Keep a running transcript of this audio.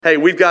Hey,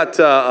 we've got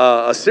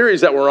a series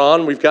that we're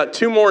on. We've got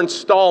two more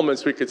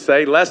installments, we could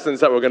say,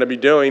 lessons that we're going to be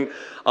doing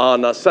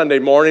on Sunday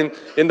morning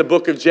in the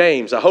book of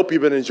James. I hope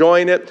you've been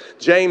enjoying it.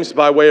 James,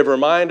 by way of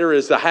reminder,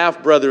 is the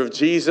half-brother of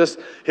Jesus.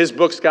 His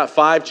book's got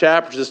 5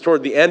 chapters. It's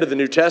toward the end of the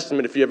New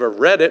Testament. If you ever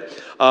read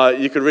it,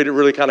 you could read it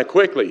really kind of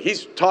quickly.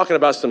 He's talking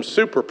about some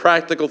super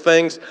practical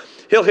things.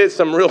 He'll hit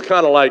some real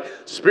kind of like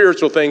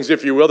spiritual things,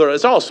 if you will.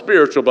 It's all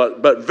spiritual,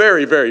 but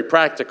very, very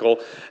practical.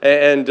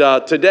 And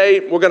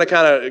today we're going to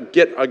kind of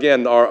get,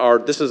 again,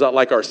 this is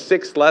like our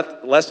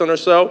 6th lesson or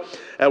so.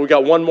 And we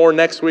got one more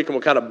next week, and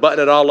we'll kind of button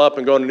it all up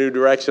and go in a new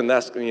direction.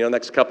 That's,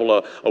 next couple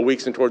of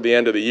weeks and toward the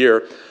end of the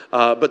year.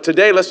 But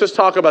today, let's just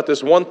talk about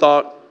this one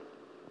thought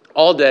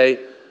all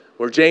day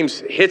where James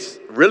hits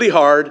really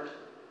hard,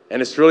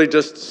 and it's really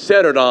just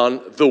centered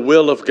on the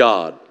will of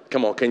God.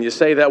 Come on, can you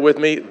say that with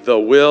me? The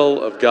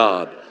will of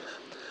God.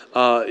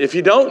 If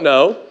you don't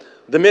know,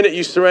 the minute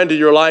you surrender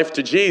your life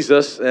to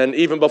Jesus, and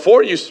even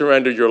before you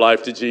surrender your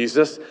life to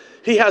Jesus,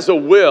 He has a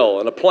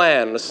will and a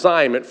plan, an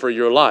assignment for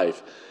your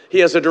life. He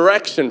has a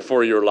direction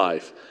for your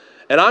life.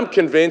 And I'm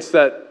convinced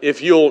that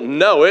if you'll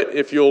know it,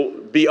 if you'll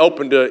be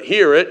open to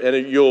hear it, and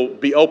if you'll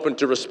be open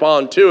to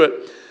respond to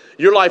it,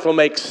 your life will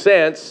make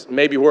sense,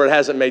 maybe where it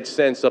hasn't made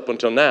sense up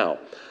until now.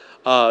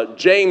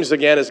 James,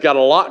 again, has got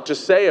a lot to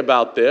say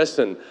about this,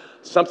 and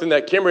something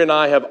that Kimberly and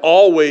I have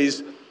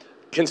always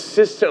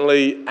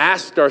consistently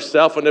asked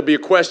ourselves, and there'd be a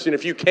question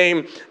if you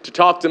came to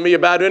talk to me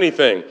about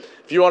anything.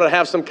 If you want to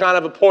have some kind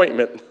of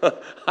appointment,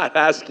 I'd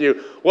ask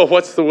you, well,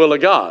 what's the will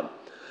of God?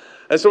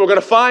 And so we're going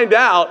to find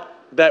out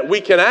that we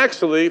can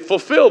actually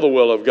fulfill the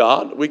will of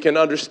God. We can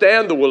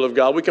understand the will of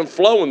God. We can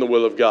flow in the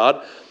will of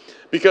God.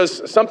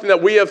 Because something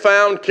that we have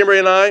found, Kimberly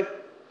and I,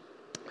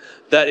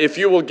 that if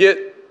you will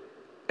get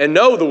and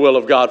know the will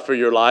of God for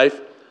your life,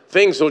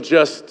 things will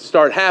just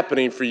start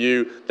happening for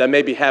you that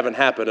maybe haven't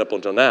happened up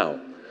until now.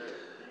 And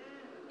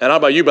I don't know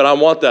about you, but I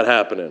want that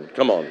happening.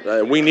 Come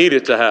on. We need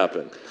it to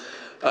happen.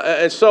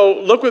 And so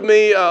look with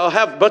me. I'll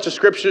have a bunch of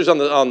scriptures on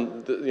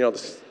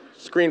the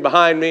screen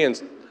behind me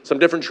and some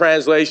different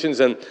translations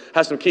and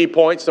have some key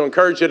points. So I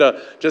encourage you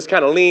to just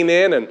kind of lean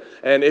in.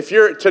 And if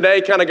you're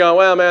today kind of going,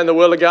 well, man, the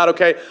will of God,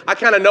 okay, I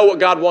kind of know what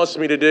God wants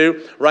me to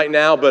do right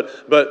now,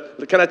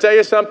 but can I tell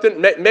you something?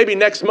 Maybe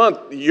next month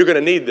you're going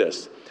to need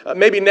this.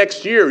 Maybe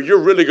next year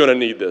you're really going to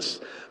need this.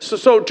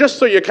 So just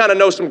so you kind of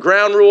know some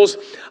ground rules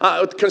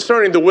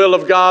concerning the will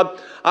of God,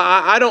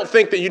 I don't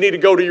think that you need to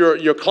go to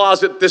your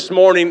closet this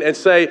morning and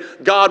say,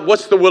 God,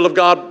 what's the will of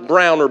God,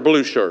 brown or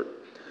blue shirt?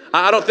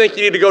 I don't think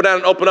you need to go down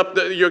and open up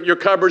your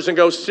cupboards and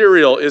go,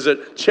 cereal, is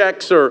it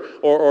Chex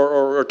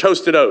or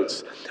Toasted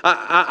Oats?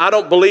 I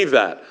don't believe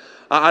that.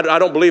 I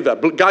don't believe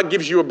that. But God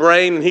gives you a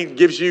brain, and He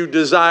gives you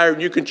desire,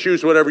 and you can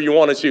choose whatever you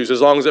want to choose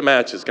as long as it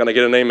matches. Can I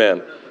get an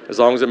amen? As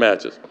long as it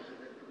matches.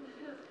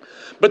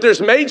 But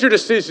there's major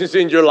decisions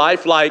in your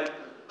life like,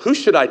 who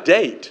should I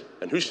date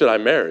and who should I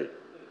marry?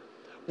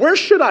 Where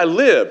should I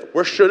live?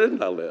 Where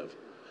shouldn't I live?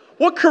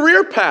 What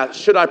career path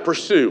should I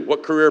pursue?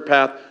 What career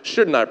path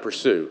shouldn't I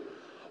pursue?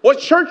 What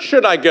church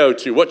should I go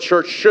to? What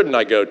church shouldn't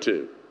I go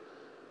to?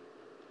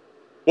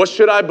 What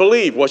should I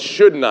believe? What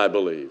shouldn't I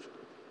believe?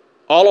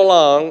 All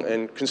along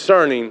and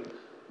concerning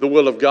the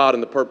will of God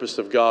and the purpose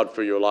of God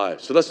for your life.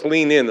 So let's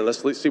lean in and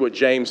let's see what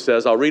James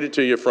says. I'll read it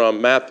to you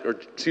from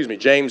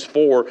James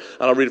 4, and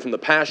I'll read it from the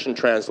Passion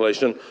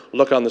Translation.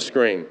 Look on the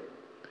screen.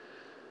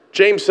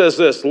 James says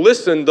this,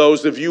 listen,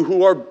 those of you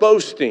who are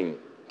boasting.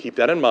 Keep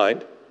that in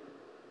mind.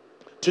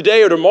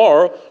 Today or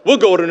tomorrow, we'll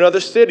go to another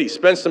city,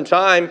 spend some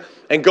time,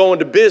 and go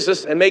into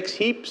business and make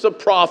heaps of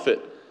profit.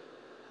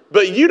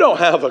 But you don't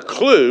have a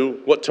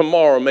clue what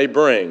tomorrow may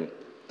bring.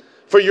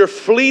 For your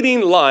fleeting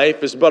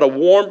life is but a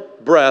warm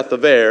breath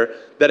of air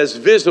that is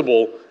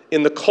visible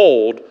in the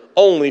cold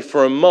only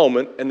for a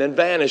moment and then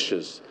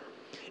vanishes.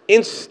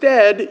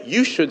 Instead,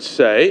 you should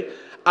say,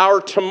 our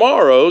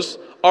tomorrows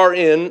are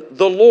in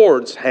the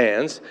Lord's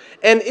hands,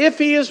 and if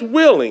He is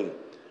willing,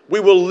 we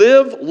will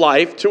live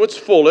life to its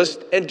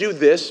fullest and do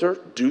this or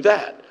do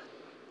that.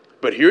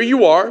 But here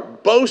you are,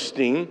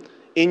 boasting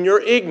in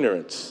your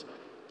ignorance.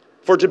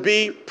 For to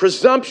be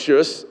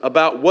presumptuous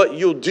about what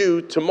you'll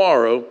do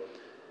tomorrow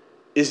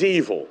is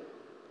evil.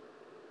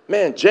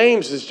 Man,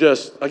 James is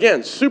just,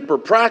 again, super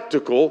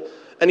practical,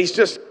 and he's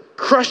just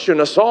crushing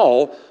us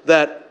all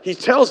that he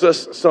tells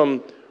us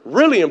some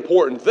really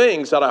important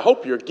things that I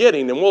hope you're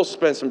getting, and we'll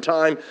spend some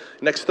time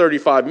next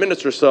 35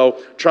 minutes or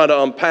so trying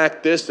to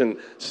unpack this and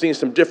seeing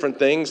some different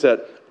things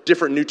that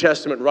different New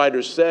Testament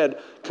writers said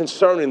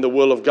concerning the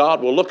will of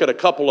God. We'll look at a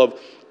couple of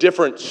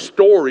different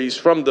stories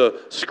from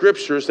the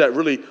scriptures that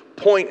really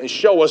point and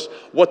show us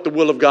what the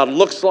will of God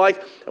looks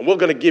like, and we're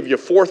going to give you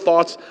 4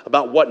 thoughts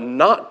about what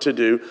not to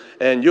do,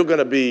 and you're going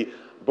to be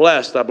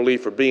blessed, I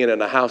believe, for being in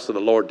the house of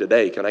the Lord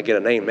today. Can I get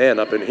an amen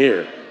up in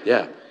here?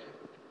 Yeah.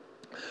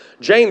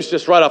 James,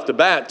 just right off the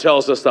bat,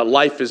 tells us that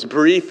life is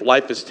brief,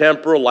 life is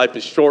temporal, life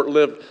is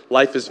short-lived,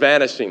 life is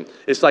vanishing.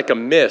 It's like a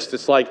mist.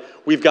 It's like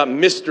we've got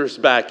misters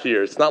back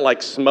here. It's not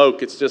like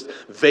smoke. It's just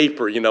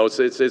vapor,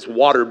 It's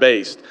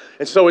water-based.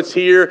 And so it's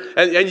here,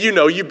 and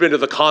you've been to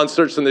the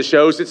concerts and the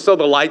shows. It's so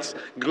the lights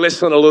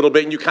glisten a little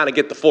bit, and you kind of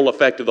get the full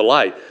effect of the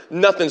light.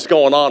 Nothing's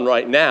going on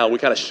right now. We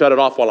kind of shut it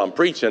off while I'm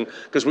preaching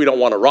because we don't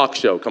want a rock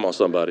show. Come on,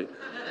 somebody.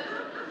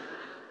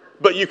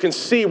 But you can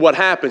see what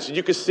happens.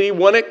 You can see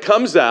when it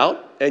comes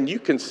out, and you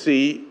can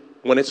see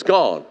when it's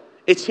gone.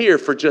 It's here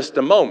for just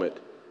a moment.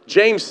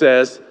 James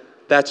says,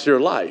 that's your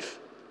life.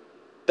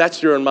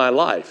 That's your and my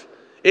life.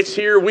 It's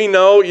here, we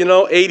know,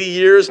 80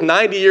 years,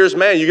 90 years,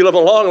 man, you can live a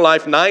long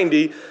life,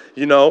 90,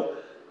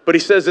 But he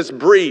says it's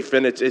brief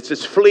and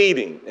it's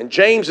fleeting. And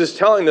James is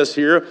telling us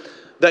here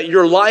that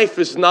your life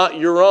is not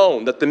your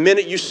own, that the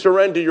minute you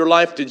surrender your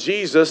life to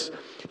Jesus,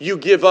 you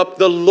give up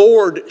the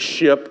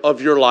lordship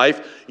of your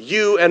life.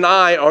 You and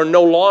I are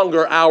no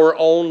longer our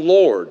own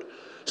Lord.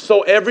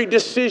 So every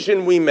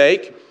decision we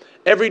make,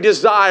 every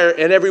desire,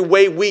 and every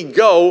way we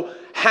go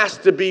has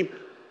to be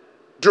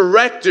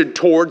directed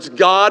towards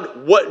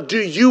God, what do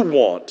you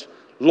want?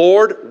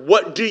 Lord,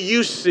 what do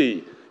you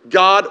see?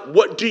 God,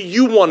 what do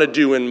you want to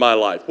do in my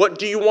life? What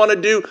do you want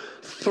to do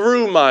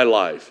through my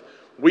life?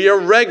 We are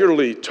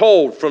regularly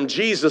told from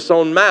Jesus'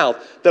 own mouth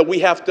that we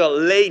have to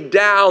lay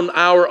down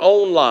our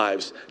own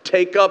lives,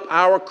 take up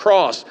our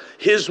cross,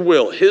 His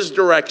will, His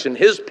direction,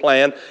 His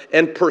plan,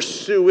 and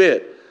pursue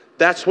it.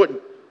 That's what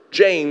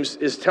James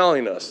is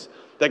telling us,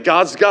 that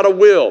God's got a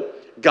will,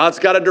 God's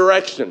got a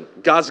direction,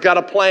 God's got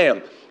a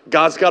plan,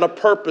 God's got a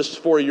purpose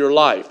for your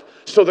life.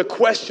 So the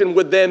question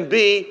would then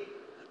be,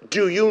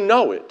 do you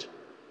know it?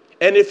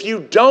 And if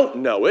you don't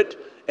know it,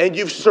 and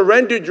you've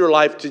surrendered your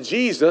life to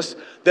Jesus,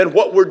 then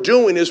what we're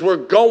doing is we're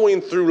going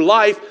through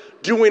life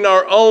doing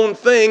our own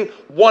thing,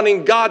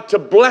 wanting God to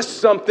bless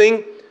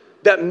something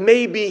that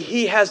maybe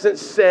He hasn't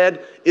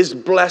said is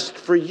blessed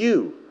for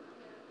you.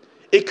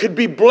 It could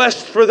be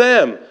blessed for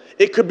them.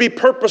 It could be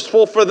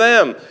purposeful for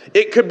them.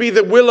 It could be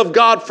the will of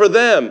God for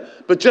them.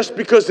 But just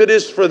because it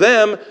is for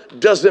them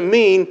doesn't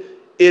mean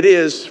it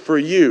is for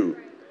you.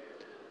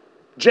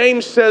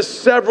 James says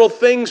several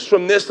things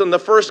from this in the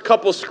first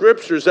couple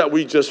scriptures that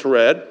we just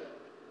read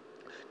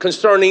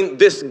concerning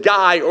this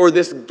guy or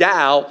this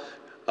gal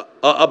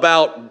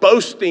about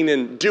boasting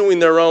and doing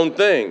their own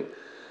thing.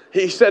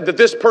 He said that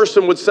this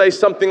person would say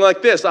something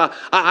like this,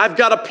 I've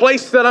got a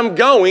place that I'm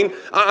going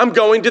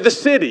to the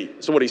city.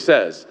 That's what he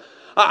says.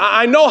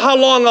 I know how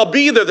long I'll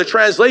be there. The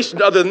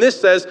translation other than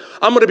this says,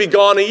 I'm going to be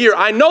gone a year.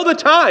 I know the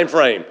time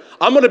frame.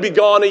 I'm going to be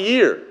gone a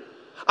year.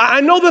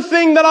 I know the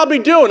thing that I'll be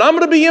doing. I'm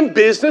going to be in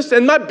business,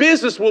 and my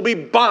business will be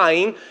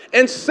buying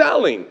and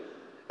selling.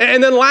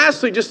 And then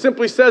lastly, just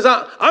simply says,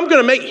 I'm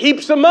going to make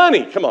heaps of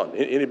money. Come on,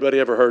 anybody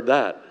ever heard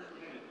that?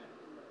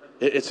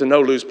 It's a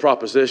no-lose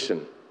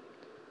proposition.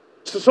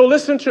 So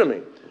listen to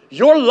me.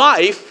 Your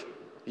life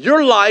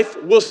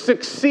will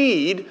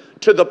succeed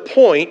to the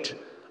point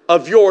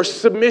of your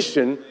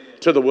submission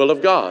to the will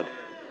of God.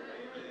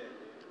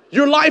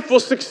 Your life will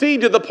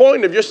succeed to the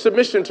point of your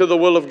submission to the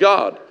will of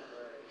God.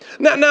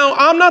 Now,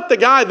 I'm not the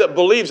guy that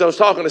believes, I was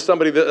talking to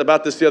somebody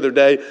about this the other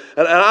day,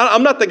 and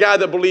I'm not the guy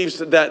that believes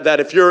that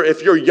if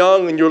you're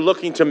young and you're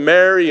looking to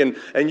marry and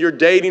you're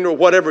dating or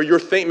whatever,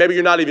 maybe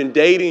you're not even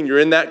dating, you're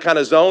in that kind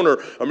of zone,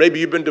 or maybe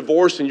you've been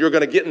divorced and you're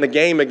going to get in the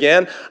game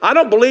again.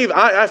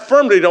 I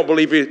firmly don't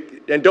believe it,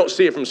 and don't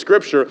see it from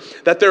Scripture,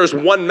 that there is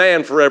one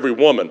man for every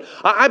woman.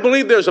 I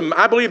believe there's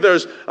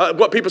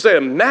what people say,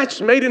 a match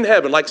made in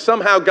heaven, like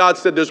somehow God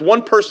said there's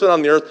one person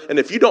on the earth, and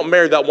if you don't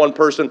marry that one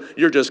person,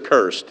 you're just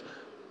cursed.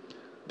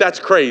 That's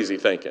crazy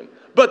thinking.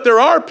 But there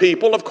are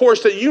people, of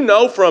course, that you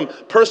know from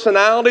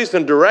personalities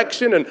and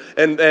direction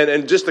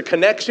and just the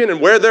connection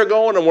and where they're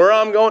going and where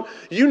I'm going.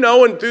 You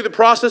know, and through the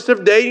process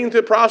of dating,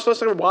 through the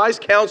process of wise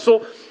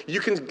counsel,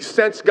 you can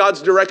sense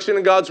God's direction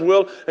and God's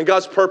will and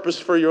God's purpose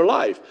for your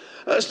life.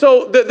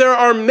 So there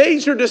are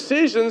major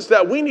decisions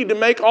that we need to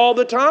make all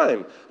the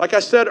time, like I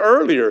said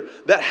earlier,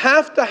 that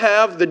have to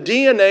have the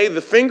DNA,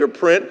 the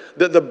fingerprint,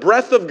 the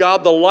breath of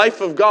God, the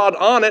life of God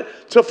on it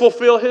to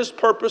fulfill His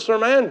purpose or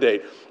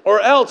mandate. Or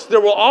else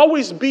there will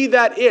always be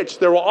that itch.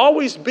 There will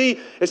always be,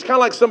 it's kind of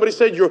like somebody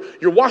said,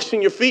 you're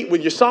washing your feet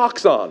with your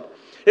socks on.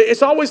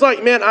 It's always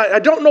like, man, I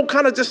don't know,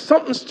 kind of just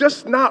something's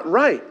just not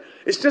right.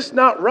 It's just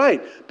not right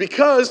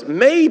because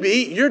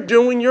maybe you're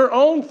doing your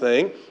own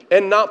thing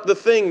and not the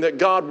thing that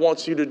God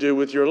wants you to do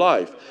with your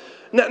life.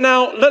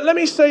 Now let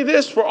me say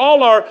this for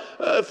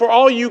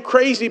all you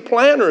crazy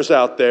planners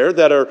out there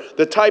that are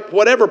the type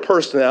whatever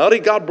personality.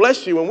 God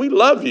bless you and we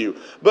love you.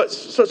 But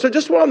so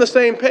just we're on the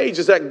same page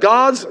is that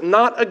God's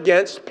not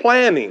against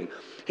planning.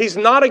 He's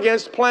not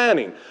against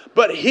planning,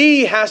 but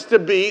He has to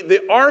be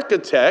the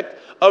architect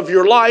of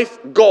your life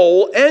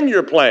goal and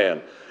your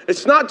plan.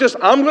 It's not just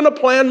I'm going to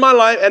plan my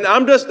life and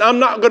I'm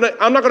not going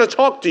to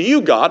talk to you,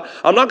 God.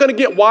 I'm not going to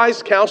get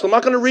wise counsel. I'm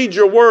not going to read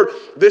your word.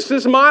 This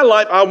is my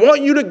life. I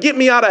want you to get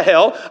me out of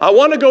hell. I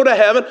want to go to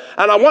heaven,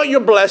 and I want your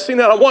blessing,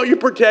 and I want your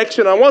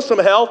protection. I want some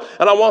health,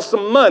 and I want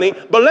some money.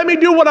 But let me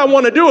do what I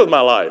want to do with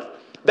my life.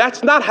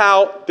 That's not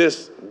how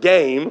this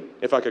game,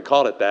 if I could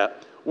call it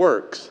that,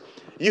 works.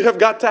 You have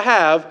got to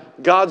have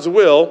God's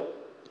will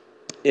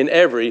in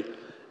every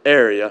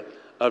area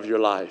of your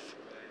life.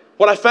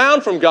 What I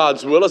found from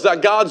God's will is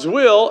that God's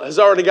will has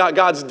already got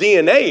God's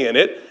DNA in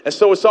it, and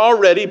so it's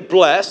already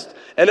blessed,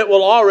 and it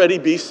will already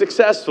be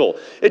successful.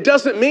 It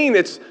doesn't mean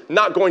it's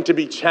not going to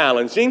be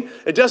challenging.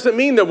 It doesn't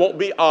mean there won't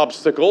be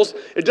obstacles.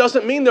 It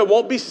doesn't mean there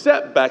won't be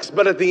setbacks.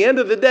 But at the end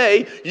of the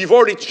day, you've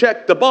already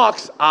checked the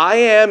box. I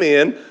am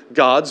in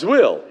God's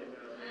will.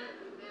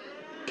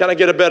 Can I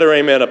get a better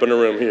amen up in the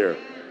room here?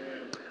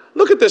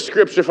 Look at this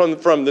scripture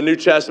from the New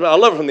Testament. I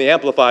love it from the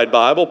Amplified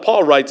Bible.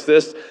 Paul writes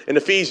this in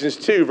Ephesians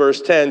 2,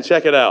 verse 10.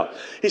 Check it out.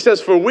 He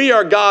says, "For we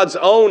are God's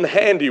own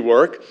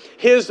handiwork,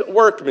 his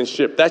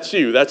workmanship." That's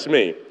you, that's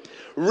me.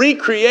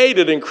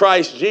 "Recreated in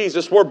Christ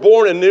Jesus." We're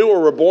born anew,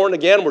 or we're born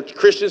again. We're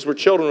Christians, we're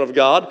children of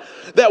God.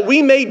 "That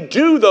we may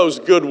do those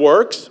good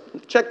works,"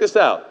 check this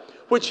out,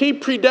 "which he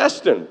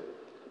predestined,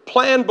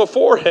 planned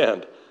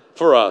beforehand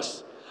for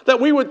us, that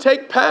we would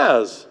take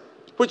paths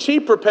which he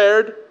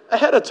prepared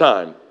ahead of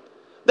time,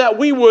 that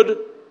we would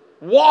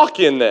walk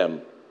in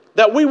them,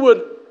 that we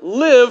would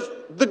live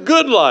the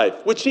good life,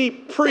 which he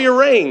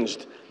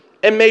prearranged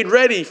and made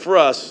ready for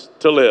us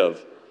to live."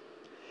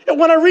 And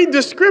when I read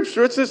this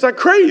scripture, it's just like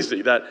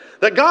crazy that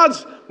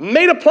God's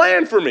made a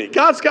plan for me.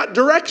 God's got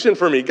direction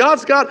for me.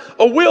 God's got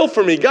a will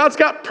for me. God's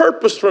got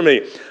purpose for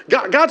me.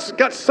 God's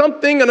got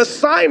something, an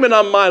assignment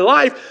on my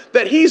life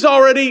that he's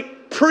already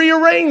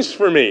prearranged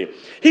for me.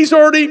 He's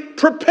already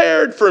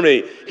prepared for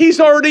me. He's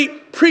already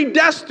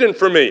predestined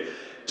for me.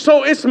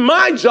 So it's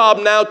my job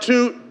now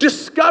to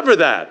discover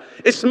that.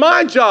 It's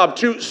my job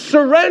to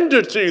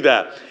surrender to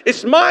that.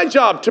 It's my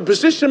job to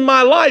position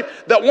my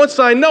life that once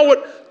I know it,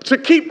 to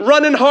keep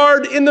running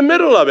hard in the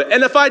middle of it.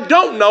 And if I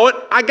don't know it,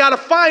 I got to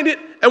find it.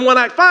 And when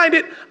I find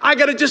it, I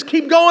got to just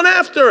keep going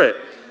after it.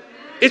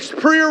 It's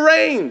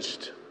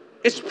prearranged.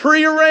 It's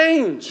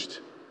prearranged.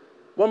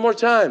 One more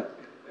time.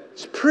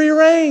 It's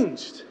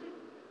prearranged.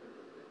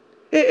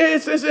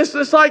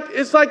 It's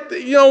like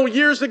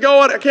years ago,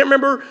 I can't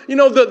remember,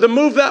 the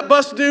Move That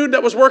Bus dude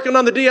that was working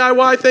on the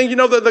DIY thing,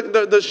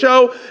 the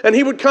show, and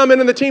he would come in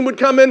and the team would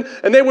come in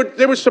and they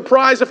would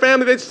surprise a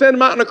family. They'd send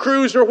them out on a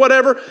cruise or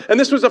whatever. And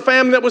this was a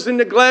family that was in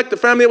neglect, a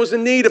family that was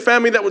in need, a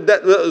family that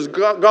was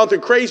gone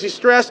through crazy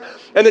stress.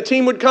 And the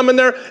team would come in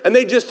there and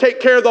they'd just take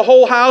care of the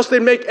whole house.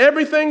 They'd make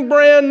everything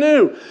brand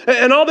new.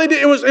 And all they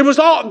did,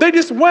 they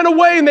just went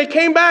away and they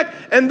came back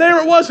and there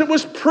it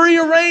was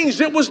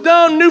prearranged. It was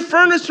done, new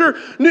furniture,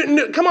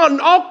 come on,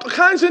 all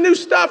kinds of new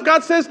stuff.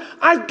 God says,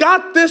 I've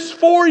got this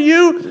for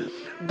you,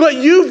 but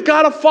you've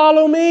got to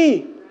follow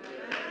me.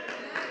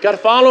 Got to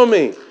follow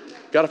me.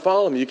 Got to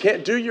follow me. You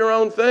can't do your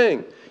own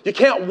thing. You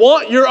can't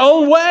want your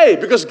own way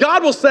because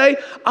God will say,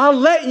 I'll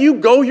let you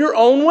go your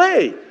own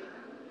way.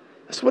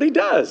 That's what he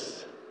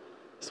does.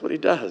 That's what he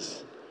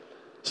does.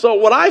 So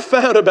what I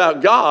found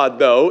about God,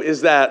 though,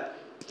 is that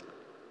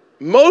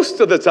most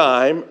of the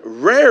time,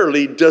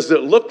 rarely does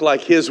it look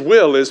like his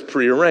will is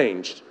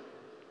prearranged.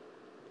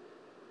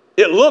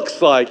 It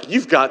looks like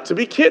you've got to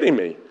be kidding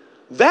me.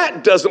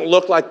 That doesn't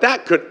look like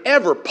that could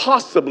ever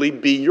possibly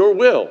be your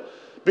will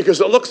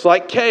because it looks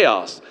like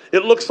chaos.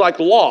 It looks like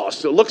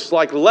loss. It looks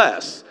like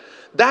less.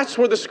 That's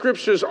where the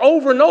scriptures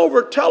over and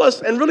over tell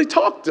us and really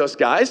talk to us,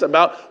 guys,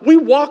 about we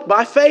walk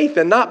by faith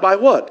and not by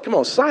what? Come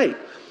on, sight.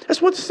 That's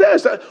what it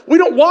says. We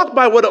don't walk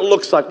by what it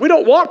looks like. We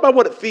don't walk by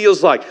what it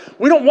feels like.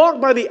 We don't walk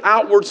by the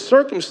outward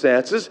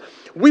circumstances.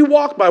 We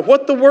walk by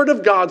what the Word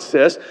of God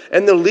says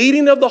and the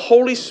leading of the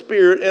Holy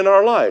Spirit in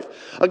our life.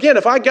 Again,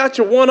 if I got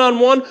you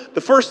one-on-one, the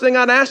first thing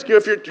I'd ask you,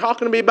 if you're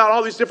talking to me about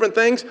all these different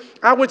things,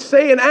 I would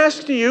say and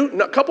ask you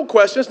a couple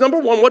questions. Number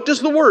one, what does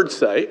the Word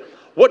say?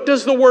 What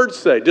does the Word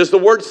say? Does the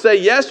Word say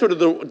yes or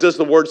does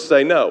the Word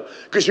say no?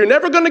 Because you're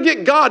never going to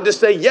get God to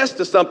say yes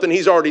to something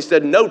He's already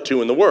said no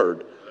to in the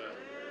Word.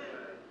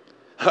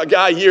 A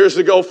guy years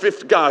ago,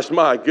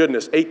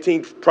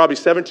 18, probably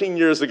 17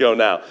 years ago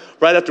now,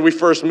 right after we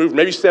first moved,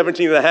 maybe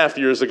 17 and a half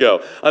years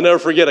ago. I'll never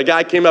forget, a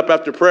guy came up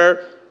after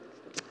prayer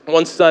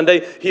one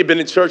Sunday. He had been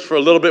in church for a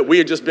little bit. We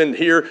had just been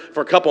here for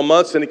a couple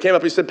months, and he came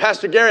up, he said,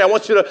 Pastor Gary, I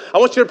want you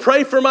to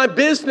pray for my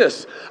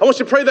business. I want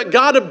you to pray that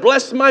God would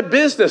bless my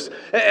business.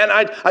 And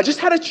I just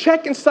had a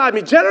check inside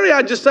me. Generally,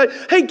 I'd just say,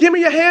 hey, give me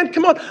your hand.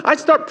 Come on.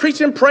 I'd start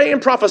preaching, praying,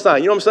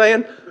 prophesying. You know what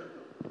I'm saying?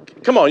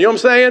 Come on, you know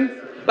what I'm saying?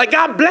 Like,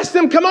 God bless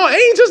them. Come on.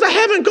 Angels of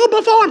heaven, go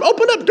before him.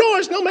 Open up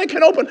doors no man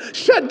can open.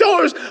 Shut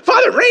doors.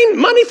 Father, rain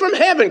money from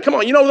heaven. Come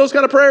on. You know those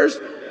kind of prayers?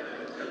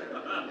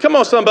 Come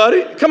on,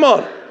 somebody. Come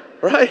on.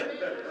 Right?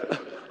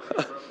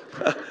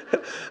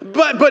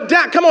 But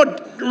Dad, come on.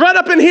 Right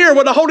up in here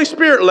where the Holy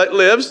Spirit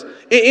lives,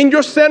 in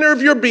your center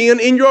of your being,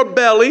 in your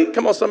belly.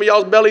 Come on, some of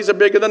y'all's bellies are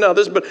bigger than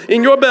others, but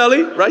in your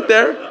belly, right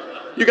there.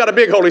 You got a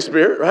big Holy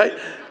Spirit, right?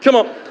 Come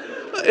on.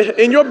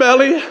 In your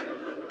belly,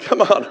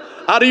 come on.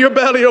 Out of your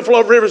belly will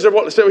flow rivers of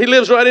water. So he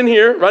lives right in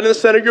here, right in the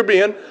center of your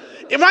being.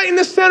 Right in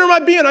the center of my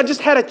being, I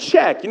just had a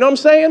check. You know what I'm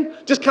saying?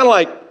 Just kind of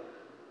like,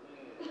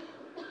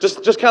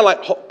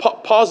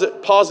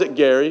 pause it,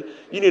 Gary.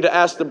 You need to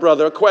ask the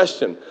brother a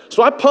question.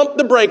 So I pumped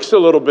the brakes a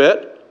little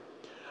bit.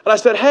 And I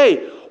said,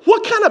 hey,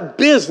 what kind of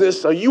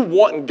business are you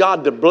wanting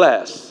God to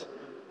bless?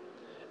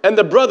 And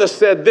the brother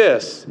said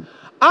this,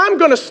 I'm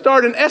going to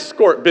start an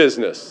escort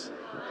business.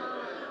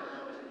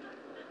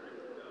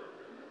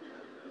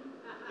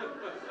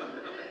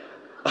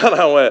 And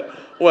I went,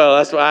 well,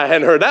 that's why I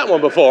hadn't heard that one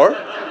before.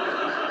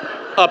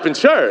 Up in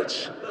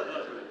church.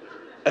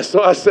 And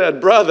so I said,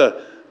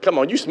 brother, come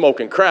on, you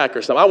smoking crack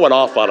or something. I went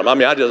off on him.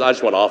 I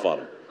just went off on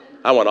him.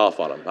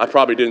 I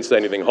probably didn't say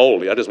anything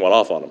holy. I just went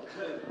off on him.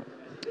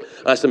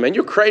 And I said, man,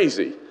 you're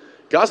crazy.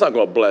 God's not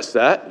going to bless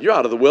that. You're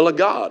out of the will of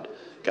God.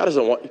 God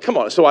doesn't want, come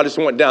on. So I just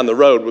went down the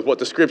road with what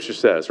the scripture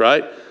says,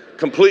 right?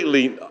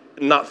 Completely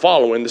not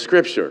following the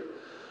scripture.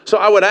 So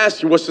I would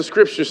ask you, what's the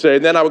scripture say?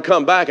 And then I would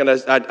come back and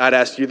I'd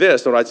ask you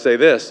this, and I'd say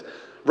this.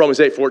 Romans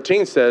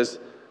 8:14 says,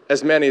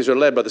 as many as are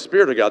led by the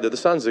Spirit of God, they're the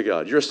sons of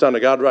God. You're a son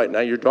of God right now.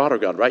 You're a daughter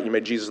of God, right? You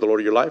made Jesus the Lord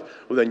of your life.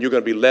 Well, then you're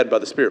going to be led by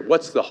the Spirit.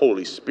 What's the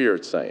Holy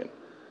Spirit saying?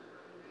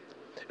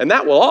 And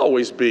that will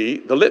always be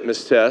the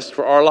litmus test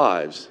for our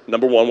lives.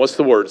 Number one, what's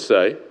the Word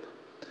say?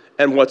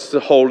 And what's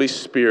the Holy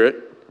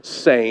Spirit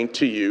saying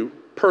to you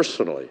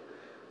personally?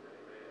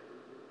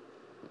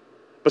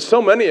 But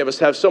so many of us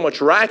have so much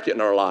racket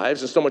in our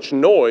lives and so much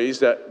noise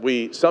that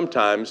we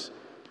sometimes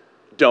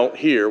don't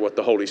hear what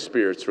the Holy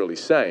Spirit's really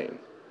saying.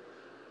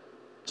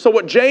 So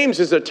what James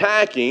is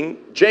attacking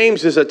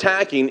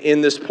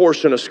in this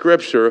portion of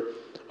Scripture,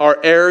 our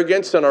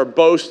arrogance and our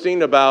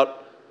boasting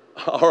about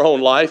our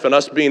own life and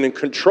us being in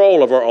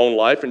control of our own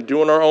life and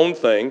doing our own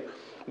thing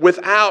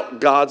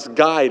without God's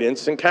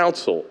guidance and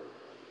counsel.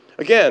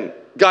 Again,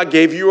 God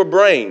gave you a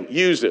brain,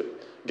 use it.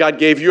 God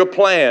gave you a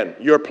plan,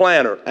 you're a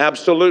planner,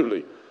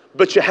 absolutely.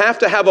 But you have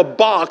to have a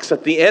box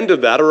at the end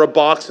of that or a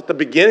box at the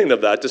beginning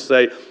of that to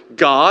say,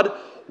 God,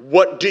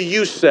 what do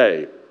you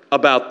say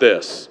about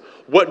this?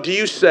 What do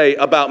you say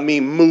about me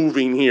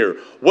moving here?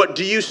 What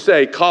do you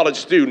say, college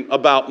student,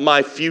 about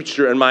my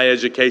future and my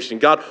education?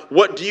 God,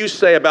 what do you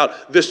say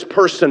about this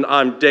person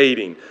I'm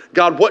dating?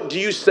 God, what do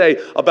you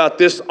say about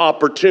this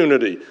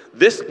opportunity?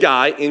 This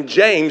guy in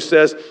James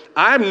says,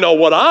 I know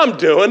what I'm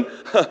doing.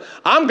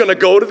 I'm going to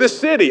go to the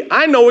city.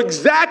 I know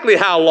exactly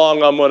how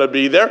long I'm going to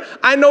be there.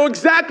 I know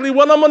exactly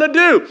what I'm going to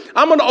do.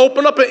 I'm going to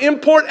open up an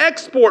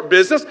import-export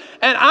business,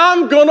 and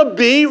I'm going to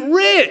be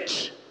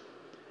rich.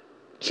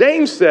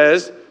 James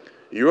says,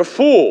 you're a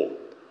fool.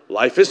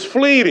 Life is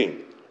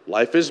fleeting.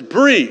 Life is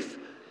brief.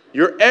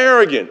 You're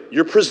arrogant.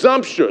 You're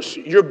presumptuous.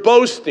 You're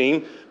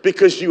boasting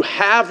because you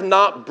have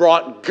not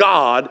brought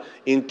God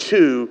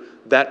into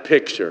that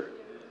picture.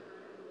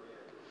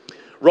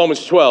 Romans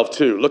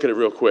 12:2. Look at it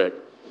real quick.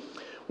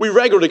 We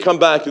regularly come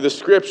back to this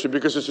scripture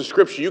because it's a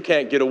scripture you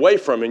can't get away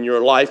from in your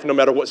life no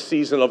matter what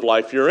season of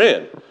life you're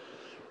in.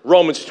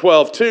 Romans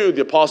 12:2,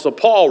 the Apostle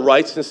Paul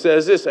writes and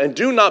says this, and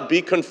do not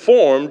be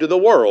conformed to the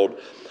world,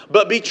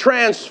 but be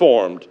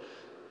transformed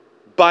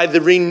by the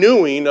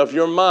renewing of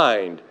your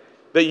mind,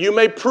 that you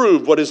may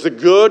prove what is the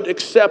good,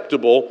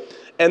 acceptable,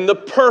 and the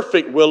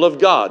perfect will of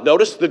God.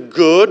 Notice the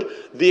good,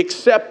 the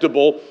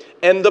acceptable,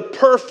 and the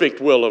perfect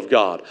will of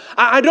God.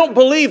 I don't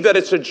believe that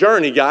it's a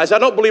journey, guys. I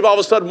don't believe all of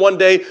a sudden one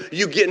day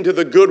you get into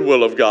the good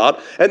will of God,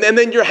 and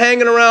then you're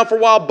hanging around for a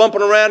while,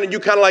 bumping around, and you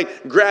kind of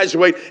like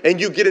graduate, and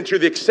you get into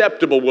the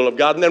acceptable will of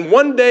God. And then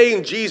one day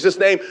in Jesus'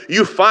 name,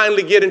 you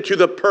finally get into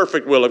the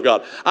perfect will of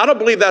God. I don't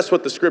believe that's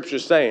what the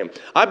scripture's saying.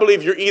 I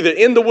believe you're either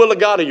in the will of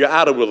God or you're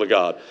out of the will of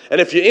God.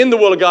 And if you're in the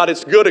will of God,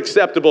 it's good,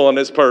 acceptable, and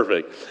it's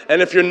perfect.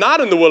 And if you're not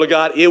in the will of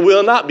God, it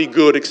will not be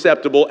good,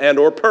 acceptable, and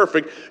or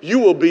perfect. You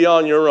will be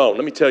on your own.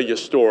 Let me tell you a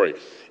story.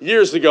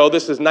 Years ago,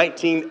 this is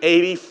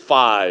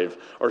 1985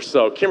 or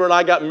so. Kimber and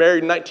I got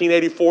married in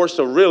 1984,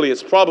 so really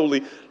it's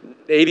probably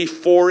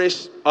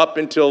 84-ish up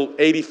until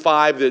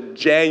 85, the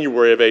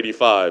January of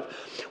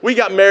 85. We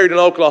got married in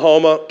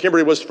Oklahoma.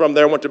 Kimberly was from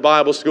there, went to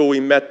Bible school. We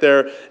met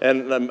there,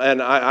 and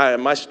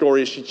my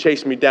story is she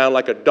chased me down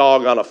like a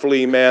dog on a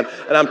flea, man.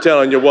 And I'm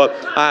telling you what,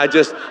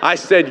 I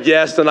said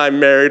yes, and I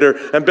married her,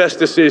 and best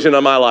decision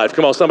of my life.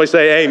 Come on, somebody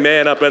say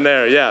amen up in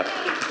there, yeah.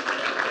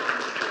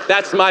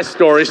 That's my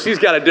story. She's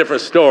got a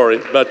different story,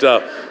 but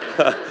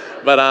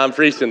I'm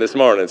preaching this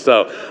morning.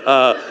 So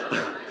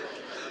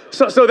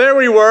there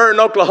we were in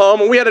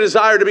Oklahoma. We had a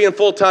desire to be in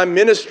full-time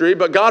ministry,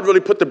 but God really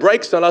put the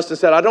brakes on us and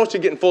said, I don't want you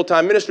to get in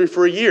full-time ministry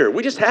for a year.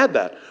 We just had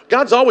that.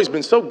 God's always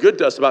been so good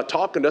to us about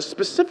talking to us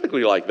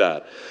specifically like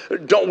that. We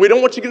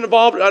don't want you to get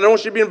involved. I don't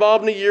want you to be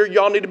involved in a year.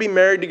 Y'all need to be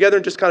married together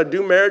and just kind of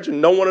do marriage and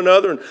know one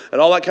another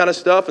and all that kind of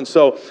stuff. And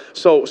so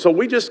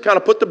we just kind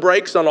of put the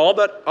brakes on all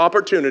that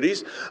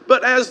opportunities.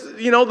 But as,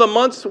 the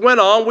months went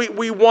on,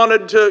 we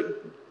wanted to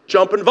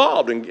jump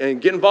involved and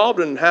get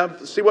involved and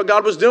see what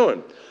God was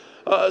doing.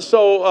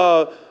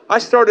 So I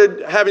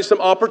started having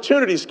some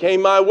opportunities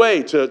came my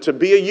way to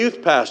be a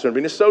youth pastor and be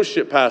an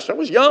associate pastor. I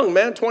was young,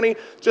 man,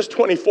 just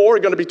 24,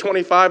 going to be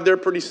 25 there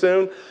pretty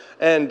soon.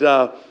 And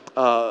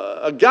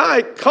a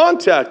guy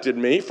contacted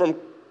me from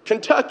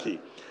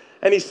Kentucky,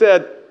 and he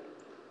said,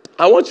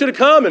 I want you to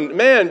come, and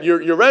man,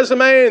 your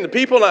resume and the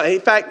people,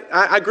 in fact,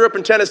 I grew up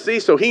in Tennessee,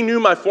 so he knew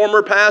my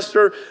former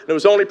pastor, and it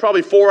was only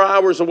probably 5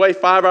 hours away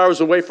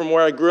from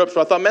where I grew up,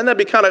 so I thought, man, that'd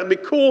be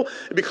cool,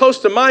 it'd be close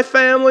to my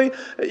family,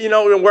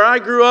 where I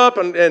grew up,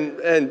 and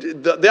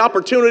the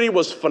opportunity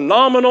was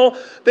phenomenal.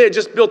 They had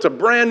just built a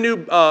brand new,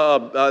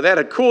 they had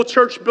a cool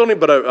church building,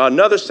 but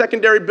another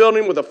secondary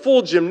building with a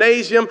full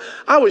gymnasium.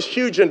 I was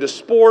huge into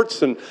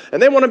sports, and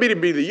they wanted me to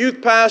be the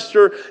youth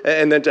pastor,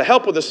 and then to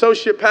help with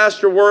associate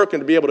pastor work,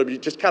 and to be able to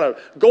just kind of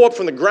go up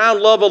from the ground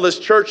level of this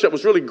church that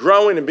was really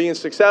growing and being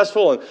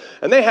successful.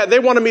 And they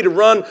wanted me to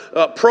run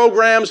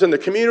programs in the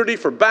community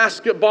for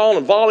basketball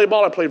and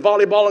volleyball. I played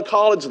volleyball in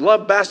college,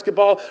 loved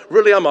basketball.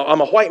 Really, I'm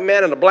a white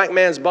man in a black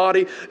man's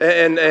body,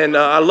 and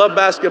I love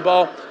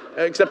basketball,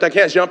 except I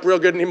can't jump real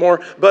good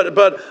anymore.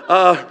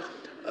 So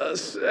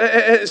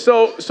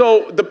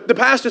the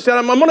pastor said,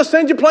 I'm going to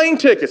send you plane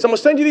tickets. I'm going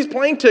to send you these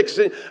plane tickets,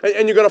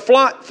 and you're going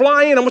to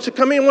fly in. I want you to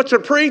come in. I want you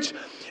to preach.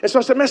 And so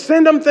I said, man,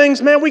 send them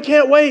things, man. We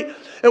can't wait.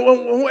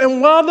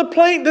 And while the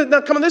plane, now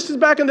come on, this is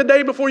back in the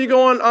day before you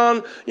go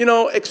on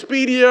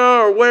Expedia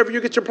or wherever you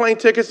get your plane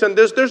tickets, and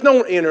there's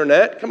no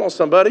internet. Come on,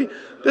 somebody.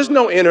 There's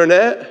no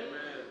internet.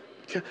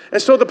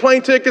 And so the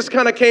plane tickets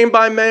kind of came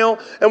by mail.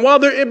 And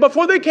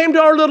before they came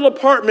to our little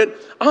apartment,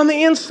 on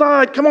the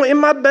inside, come on, in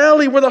my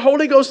belly where the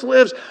Holy Ghost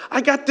lives, I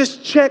got this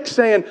check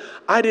saying,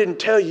 I didn't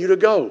tell you to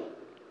go.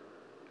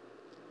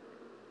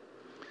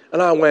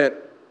 And I went,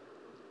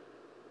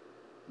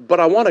 but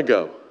I want to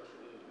go.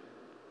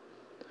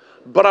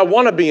 But I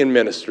want to be in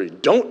ministry.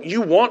 Don't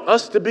you want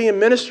us to be in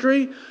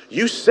ministry?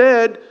 You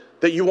said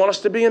that you want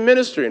us to be in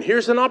ministry. And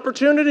here's an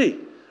opportunity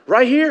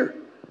right here.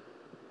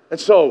 And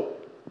so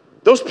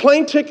those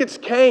plane tickets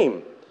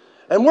came.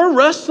 And we're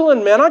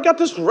wrestling, man. I got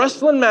this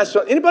wrestling match.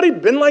 Anybody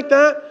been like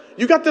that?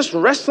 You got this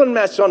wrestling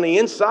match on the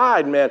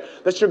inside, man,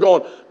 that you're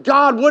going,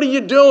 God, what are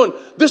you doing?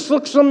 This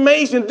looks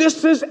amazing.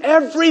 This is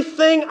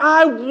everything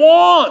I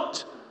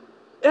want.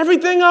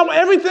 Everything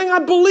I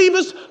believe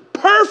is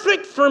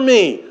perfect for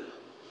me.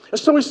 And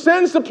so he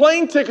sends the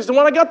plane tickets. And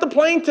when I got the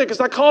plane tickets,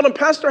 I called him,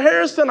 Pastor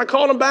Harrison. I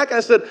called him back and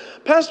I said,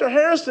 Pastor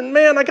Harrison,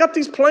 man, I got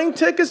these plane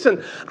tickets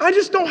and I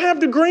just don't have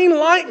the green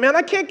light, man.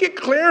 I can't get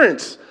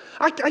clearance.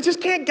 I just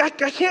can't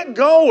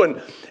go.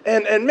 And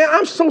man,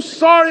 I'm so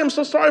sorry. I'm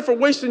so sorry for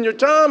wasting your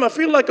time. I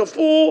feel like a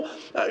fool.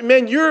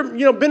 Man,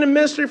 you're been in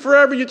ministry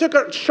forever. You took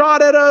a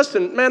shot at us,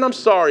 and man, I'm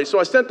sorry. So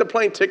I sent the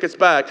plane tickets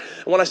back.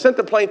 And when I sent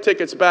the plane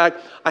tickets back,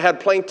 I had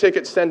plane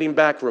tickets sending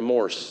back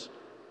remorse.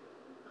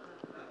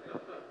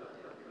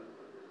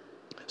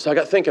 So I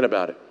got thinking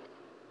about it.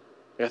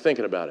 And I got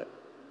thinking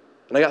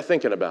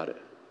about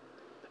it.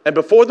 And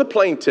before the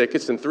plane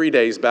tickets in 3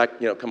 days back,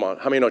 come on,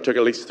 how many know it took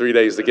at least 3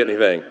 days to get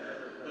anything?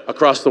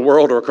 Across the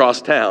world or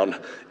across town,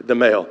 the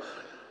mail.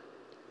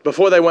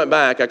 Before they went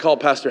back, I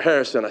called Pastor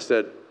Harrison. I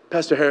said,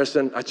 Pastor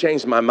Harrison, I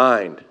changed my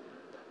mind.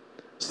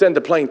 Send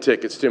the plane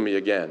tickets to me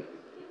again.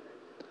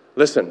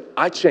 Listen,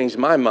 I changed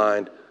my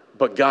mind,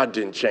 but God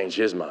didn't change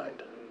his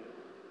mind.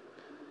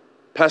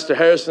 Pastor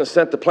Harrison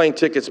sent the plane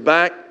tickets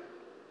back,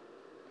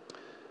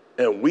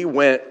 and we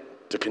went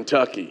to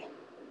Kentucky.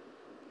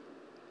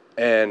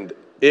 And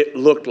it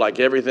looked like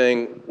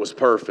everything was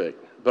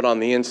perfect. But on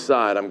the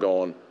inside, I'm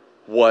going,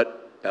 what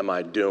am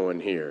I doing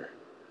here?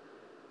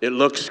 It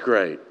looks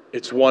great.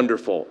 It's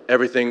wonderful.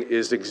 Everything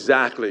is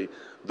exactly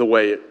the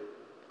way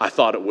I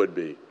thought it would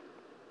be.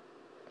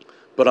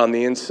 But on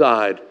the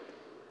inside,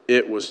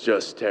 it was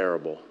just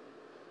terrible.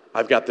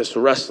 I've got this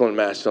wrestling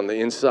match on the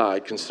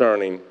inside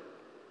concerning,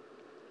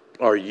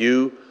 are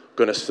you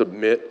going to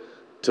submit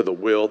to the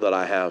will that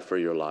I have for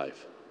your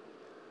life?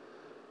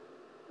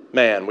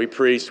 Man, we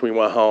preached, we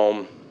went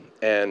home,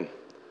 and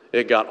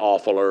it got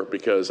awfuler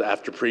because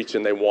after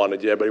preaching,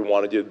 everybody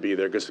wanted you to be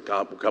there because,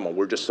 come on,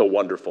 we're just so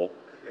wonderful.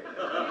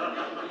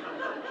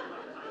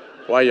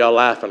 Why are y'all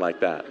laughing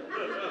like that?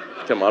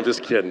 Come on, I'm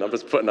just kidding. I'm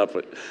just putting up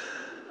with it.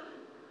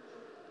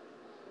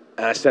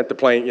 And I sent the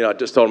plane, I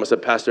just told him, I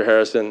said, Pastor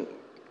Harrison,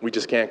 we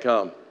just can't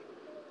come.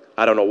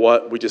 I don't know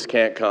what, we just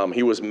can't come.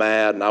 He was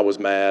mad and I was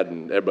mad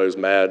and everybody was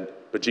mad,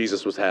 but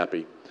Jesus was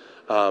happy.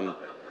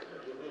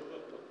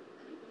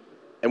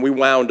 And we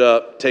wound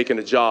up taking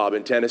a job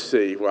in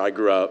Tennessee where I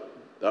grew up.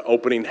 The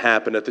opening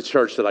happened at the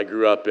church that I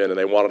grew up in, and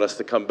they wanted us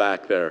to come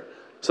back there.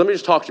 So let me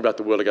just talk to you about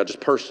the will of God just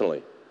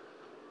personally.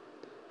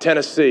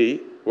 Tennessee,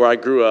 where I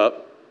grew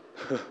up,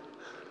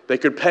 they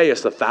could pay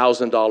us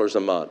 $1,000 a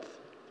month.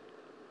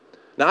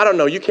 Now, I don't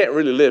know, you can't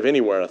really live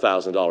anywhere on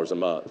 $1,000 a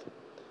month.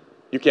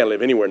 You can't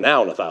live anywhere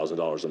now on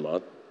 $1,000 a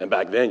month, and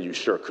back then you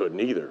sure couldn't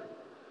either.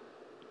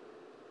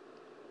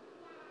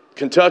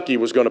 Kentucky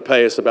was going to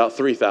pay us about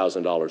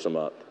 $3,000 a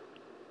month.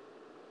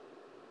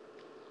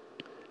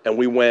 And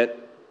we went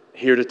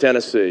here to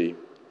Tennessee,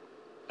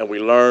 and we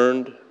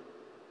learned,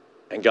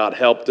 and God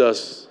helped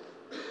us,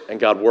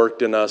 and God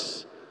worked in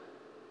us.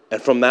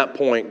 And from that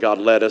point, God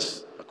led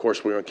us. Of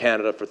course, we were in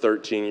Canada for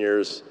 13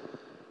 years.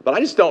 But I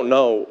just don't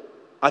know.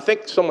 I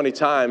think so many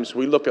times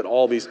we look at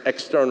all these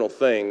external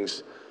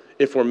things.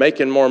 If we're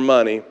making more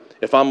money,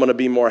 if I'm going to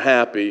be more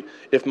happy,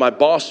 if my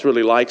boss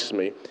really likes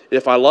me,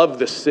 if I love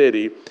the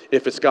city,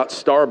 if it's got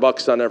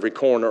Starbucks on every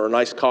corner or a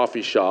nice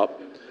coffee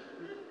shop,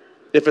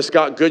 if it's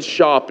got good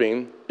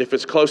shopping, if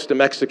it's close to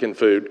Mexican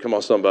food, come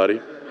on somebody,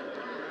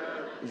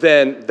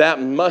 then that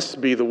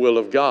must be the will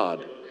of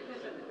God.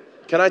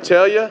 Can I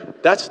tell you,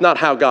 that's not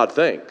how God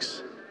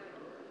thinks.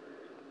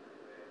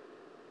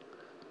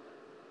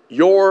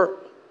 Your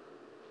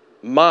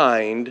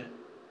mind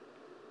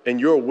and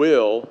your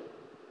will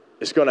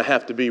is going to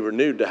have to be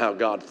renewed to how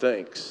God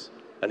thinks.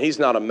 And he's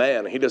not a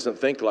man. He doesn't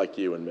think like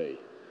you and me.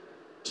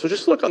 So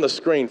just look on the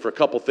screen for a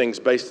couple things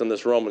based on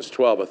this Romans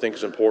 12 I think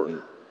is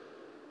important.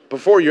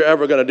 Before you're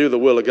ever going to do the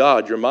will of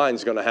God, your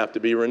mind's going to have to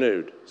be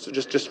renewed. So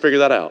just figure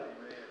that out.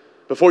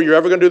 Before you're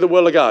ever going to do the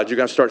will of God, you're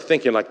going to start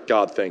thinking like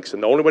God thinks.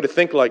 And the only way to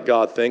think like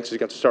God thinks is you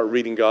got to start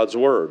reading God's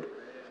word.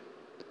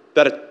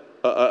 That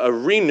a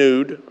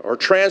renewed or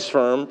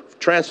transformed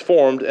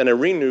and a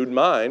renewed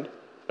mind,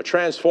 a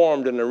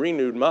transformed and a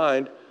renewed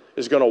mind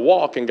is going to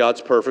walk in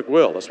God's perfect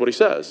will. That's what he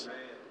says.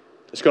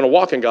 It's going to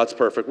walk in God's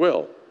perfect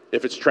will.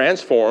 If it's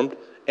transformed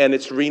and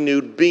it's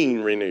renewed,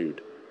 being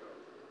renewed.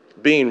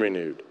 Being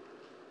renewed.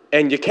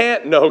 And you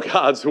can't know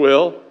God's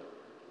will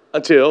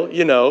until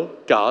you know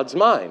God's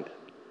mind.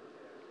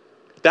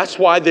 That's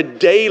why the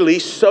daily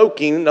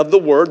soaking of the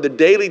word, the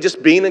daily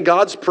just being in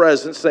God's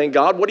presence, saying,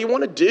 God, what do you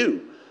want to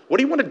do? What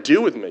do you want to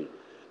do with me?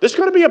 There's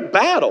going to be a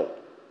battle.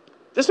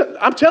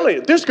 I'm telling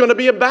you, there's going to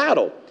be a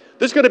battle.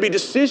 There's going to be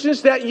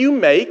decisions that you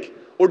make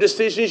or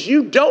decisions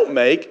you don't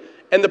make.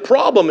 And the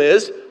problem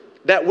is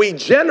that we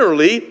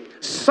generally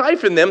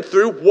siphon them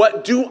through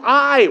what do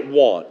I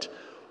want?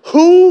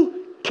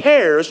 Who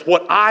cares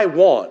what I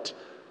want?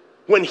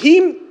 When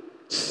he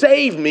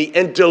saved me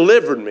and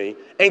delivered me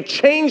and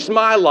changed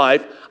my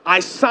life, I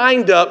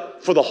signed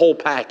up for the whole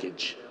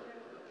package.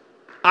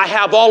 I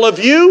have all of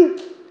you,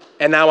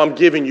 and now I'm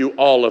giving you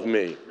all of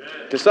me.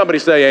 Can somebody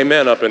say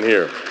amen up in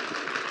here?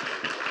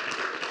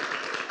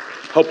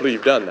 Hopefully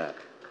you've done that.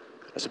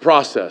 It's a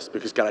process,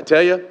 because can I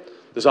tell you,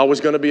 there's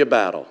always going to be a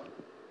battle.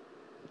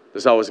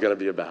 There's always going to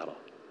be a battle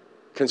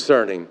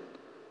concerning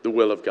the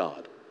will of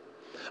God.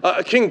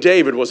 King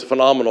David was a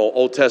phenomenal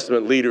Old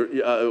Testament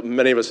leader.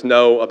 Many of us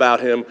know about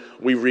him.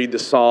 We read the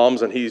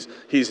Psalms, and he's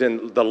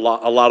in a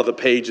lot of the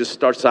pages.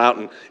 Starts out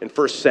in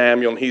 1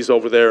 Samuel, and he's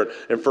over there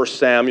in 1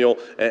 Samuel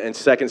and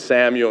 2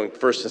 Samuel and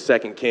 1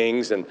 and 2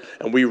 Kings, and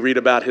we read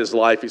about his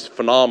life. He's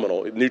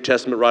phenomenal. New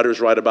Testament writers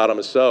write about him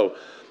as so.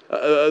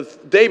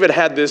 David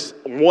had this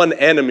one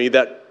enemy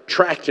that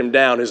tracked him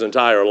down his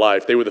entire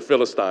life. They were the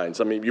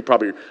Philistines. I mean, you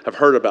probably have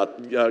heard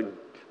about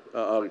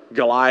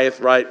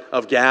Goliath, right,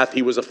 of Gath.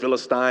 He was a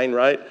Philistine,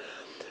 right?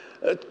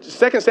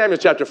 2 Samuel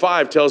chapter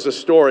 5 tells a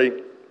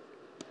story.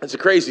 It's a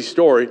crazy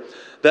story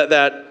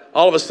that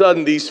all of a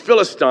sudden these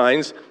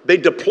Philistines, they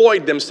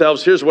deployed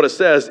themselves, here's what it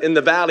says, in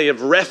the valley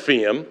of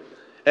Rephaim.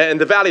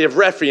 And the valley of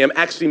Rephaim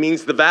actually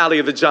means the valley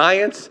of the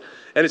giants.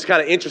 And it's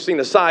kind of interesting,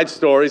 the side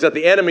story is that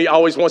the enemy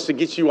always wants to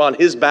get you on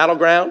his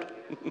battleground.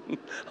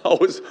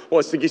 Always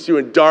wants to get you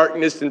in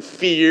darkness and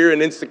fear and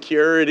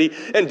insecurity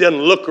and doesn't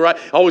look right.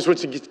 Always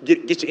wants to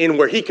get you in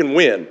where he can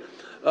win.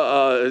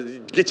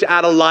 Get you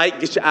out of light,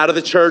 get you out of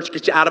the church,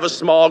 get you out of a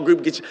small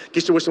group,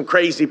 get you with some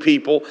crazy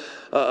people.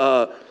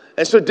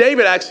 And so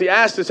David actually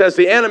asked this as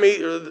the enemy,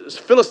 the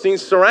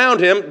Philistines surround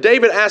him.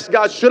 David asked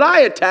God, should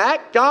I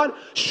attack? God,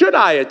 should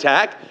I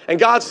attack? And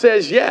God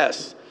says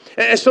yes.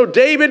 And so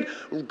David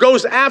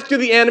goes after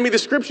the enemy. The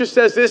scripture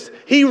says this,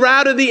 he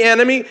routed the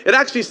enemy. It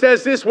actually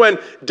says this, when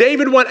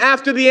David went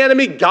after the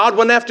enemy, God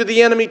went after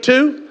the enemy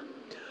too.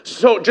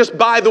 So just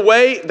by the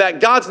way, that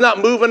God's not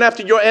moving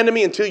after your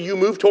enemy until you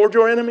move toward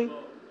your enemy.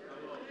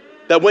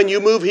 That when you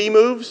move, he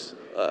moves.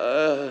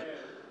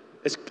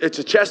 It's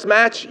a chess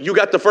match. You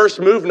got the first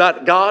move,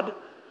 not God.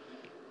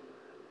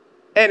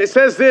 And it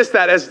says this,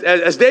 that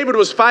as David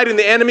was fighting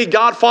the enemy,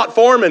 God fought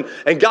for him,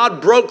 and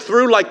God broke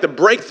through like the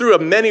breakthrough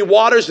of many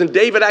waters. And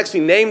David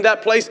actually named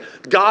that place,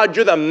 God,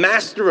 you're the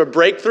master of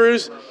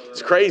breakthroughs.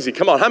 It's crazy.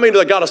 Come on, how many know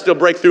that God will still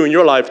break through in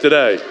your life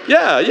today?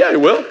 Yeah, he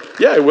will.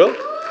 Yeah, he will.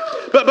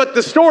 But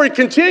the story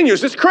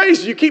continues. It's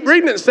crazy. You keep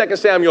reading it in 2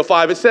 Samuel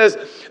 5. It says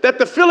that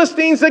the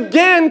Philistines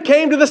again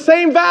came to the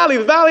same valley,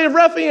 the valley of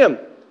Rephaim.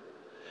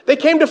 They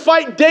came to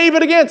fight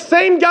David again.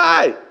 Same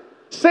guy,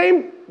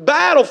 same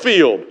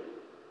battlefield.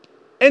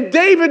 And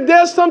David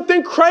does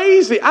something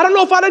crazy. I don't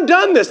know if I'd have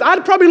done this.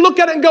 I'd probably look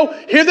at it and go,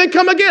 here they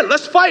come again.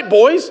 Let's fight,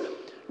 boys.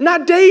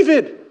 Not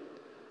David.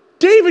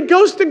 David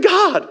goes to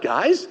God,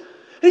 guys. And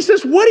he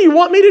says, what do you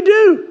want me to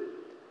do?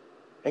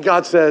 And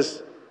God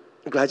says,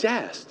 I'm glad you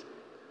asked.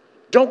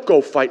 Don't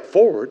go fight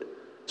forward.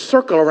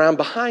 Circle around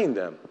behind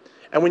them.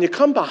 And when you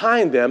come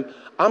behind them,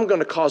 I'm going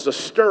to cause a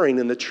stirring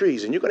in the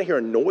trees. And you're going to hear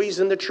a noise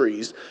in the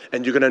trees.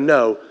 And you're going to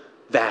know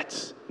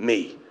that's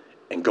me.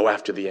 And go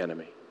after the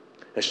enemy.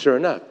 And sure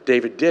enough,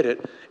 David did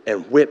it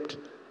and whipped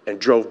and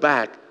drove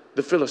back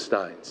the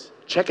Philistines.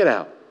 Check it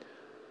out.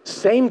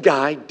 Same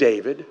guy,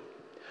 David.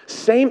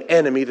 Same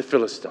enemy, the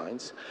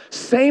Philistines.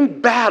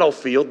 Same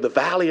battlefield, the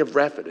Valley of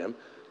Rephidim.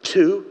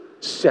 Two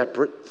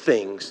separate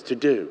things to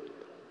do.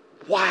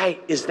 Why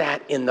is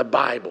that in the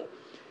Bible?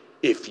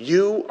 If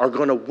you are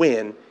going to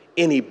win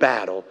any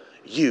battle,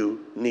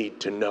 you need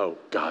to know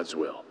God's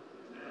will.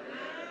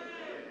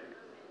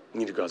 You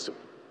need to go,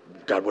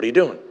 God, what are you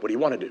doing? What do you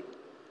want to do?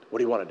 What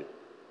do you want to do?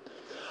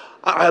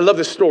 I love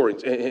this story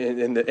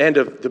in the end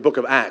of the book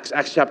of Acts,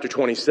 Acts chapter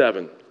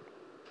 27.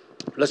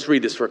 Let's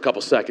read this for a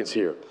couple seconds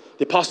here.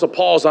 The Apostle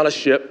Paul's on a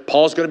ship.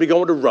 Paul's going to be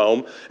going to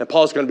Rome, and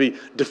Paul's going to be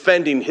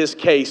defending his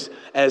case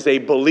as a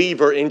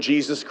believer in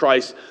Jesus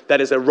Christ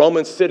that is a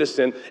Roman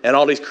citizen, and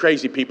all these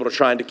crazy people are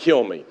trying to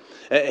kill me.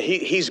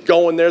 He's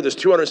going there. There's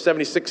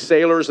 276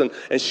 sailors and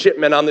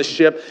shipmen on this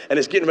ship, and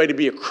it's getting ready to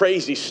be a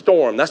crazy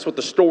storm. That's what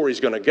the story's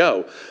going to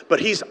go.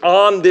 But he's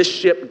on this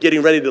ship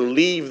getting ready to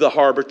leave the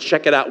harbor.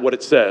 Check it out what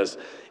it says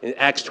in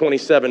Acts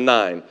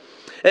 27:9.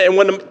 And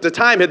when the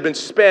time had been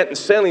spent and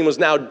sailing was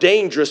now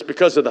dangerous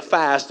because of the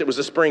fast, it was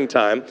the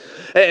springtime,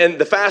 and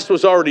the fast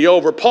was already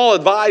over, Paul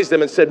advised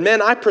them and said,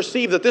 men, I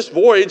perceive that this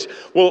voyage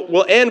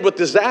will end with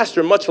disaster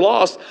and much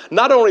loss,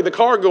 not only the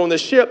cargo and the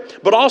ship,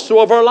 but also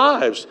of our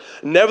lives.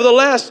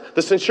 Nevertheless,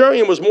 the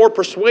centurion was more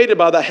persuaded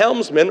by the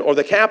helmsman or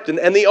the captain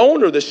and the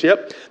owner of the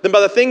ship than by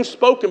the things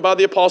spoken by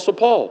the Apostle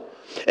Paul.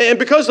 And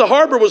because the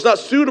harbor was not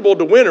suitable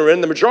to winter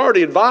in, the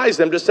majority advised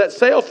them to set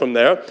sail from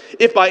there,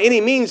 if by any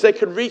means they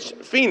could reach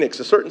Phoenix,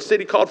 a certain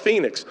city called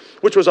Phoenix,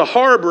 which was a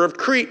harbor of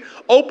Crete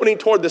opening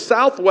toward the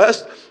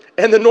southwest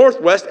and the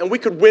northwest, and we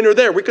could winter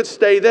there. We could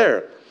stay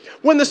there.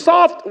 When the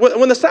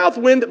south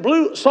wind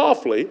blew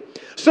softly,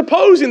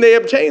 supposing they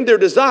obtained their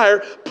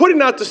desire,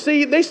 putting out to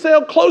sea, they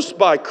sailed close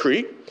by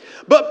Crete.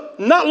 But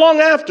not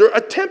long after,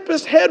 a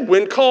tempest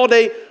headwind called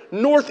a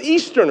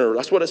northeasterner,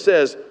 that's what it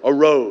says,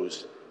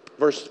 arose.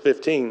 Verse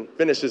 15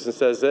 finishes and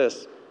says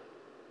this.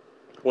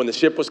 When the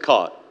ship was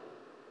caught,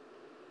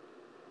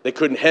 they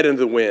couldn't head into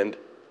the wind,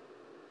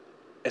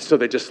 and so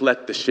they just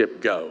let the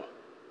ship go.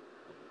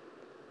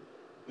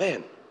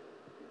 Man,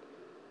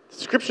 the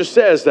scripture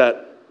says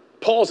that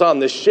Paul's on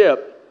this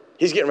ship.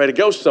 He's getting ready to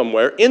go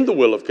somewhere in the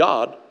will of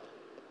God,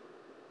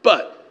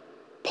 but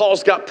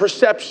Paul's got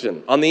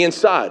perception on the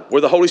inside,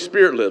 where the Holy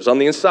Spirit lives, on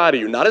the inside of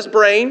you. Not his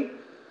brain.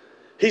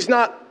 He's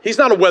not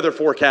a weather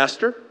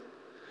forecaster.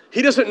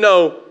 He doesn't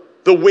know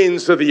the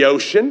winds of the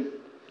ocean,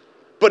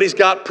 but he's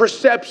got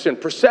perception.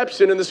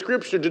 Perception in the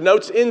scripture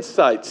denotes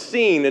insight,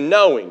 seeing and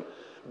knowing,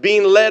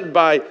 being led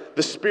by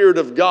the Spirit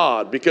of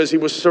God because he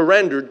was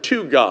surrendered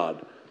to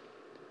God.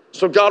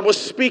 So God was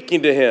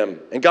speaking to him,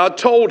 and God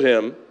told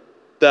him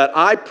that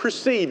I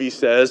perceive, he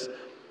says,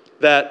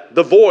 that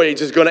the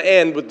voyage is going to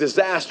end with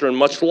disaster and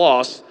much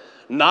loss,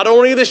 not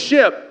only of the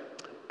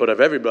ship, but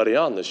of everybody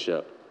on the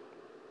ship.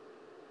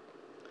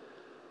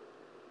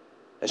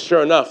 And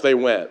sure enough, they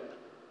went.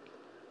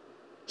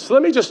 So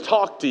let me just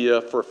talk to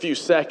you for a few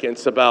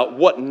seconds about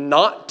what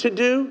not to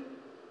do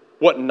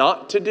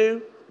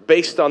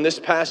based on this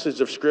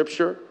passage of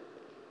Scripture.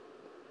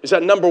 Is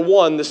that number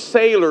one, the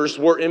sailors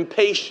were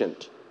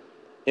impatient.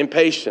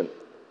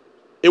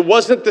 It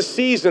wasn't the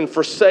season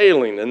for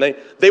sailing, and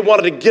they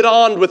wanted to get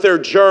on with their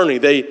journey.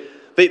 Let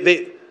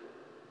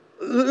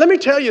me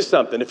tell you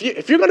something.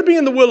 If you're going to be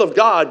in the will of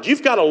God,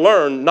 you've got to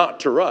learn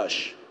not to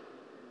rush.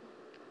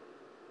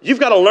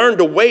 You've got to learn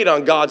to wait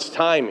on God's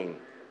timing.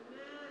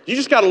 You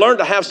just got to learn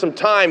to have some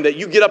time that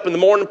you get up in the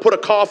morning, put a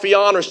coffee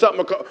on or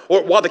something,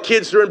 or while the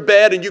kids are in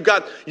bed, and you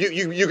got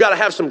to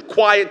have some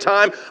quiet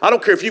time. I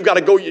don't care if you've got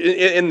to go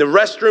in the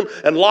restroom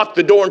and lock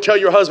the door and tell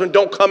your husband,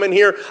 don't come in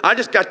here. I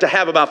just got to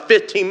have about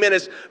 15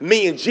 minutes,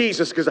 me and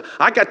Jesus, because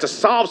I got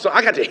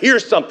to hear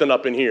something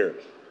up in here.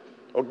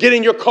 Or get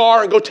in your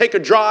car and go take a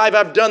drive.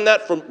 I've done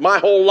that for my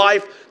whole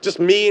life. Just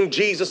me and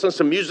Jesus and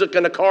some music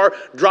in the car,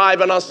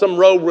 driving on some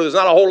road where there's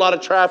not a whole lot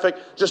of traffic,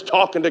 just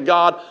talking to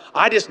God.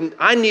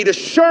 I need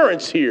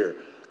assurance here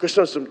because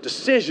there's some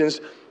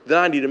decisions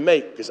that I need to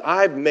make because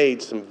I've made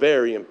some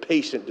very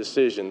impatient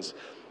decisions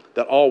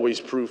that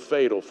always prove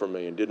fatal for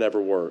me and didn't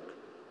ever work.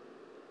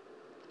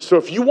 So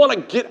if you want to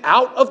get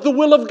out of the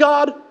will of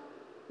God,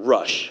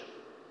 rush.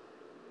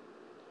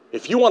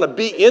 If you want to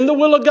be in the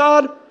will of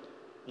God,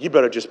 you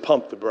better just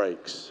pump the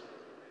brakes.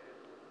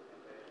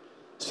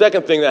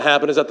 Second thing that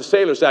happened is that the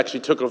sailors actually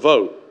took a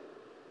vote.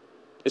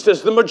 It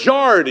says the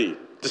majority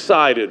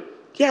decided,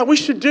 yeah, we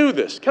should do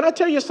this. Can I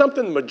tell you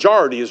something? The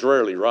majority is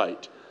rarely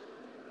right.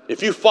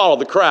 If you follow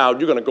the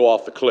crowd, you're going to go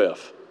off the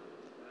cliff.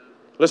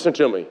 Listen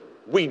to me.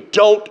 We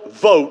don't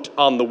vote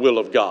on the will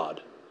of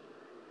God.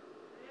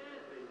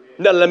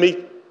 Now, let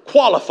me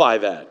qualify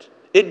that.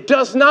 It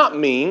does not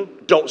mean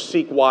don't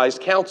seek wise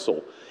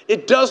counsel.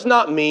 It does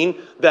not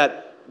mean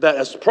that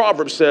as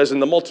Proverbs says, in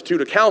the multitude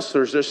of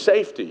counselors, there's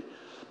safety.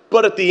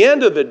 But at the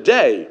end of the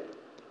day,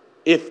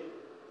 if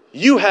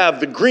you have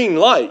the green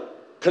light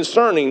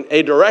concerning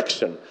a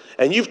direction.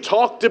 And you've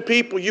talked to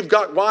people, you've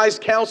got wise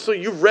counsel,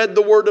 you've read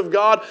the Word of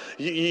God.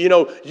 You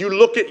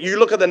look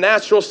at the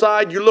natural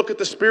side, you look at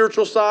the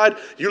spiritual side,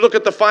 you look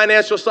at the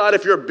financial side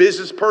if you're a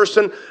business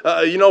person,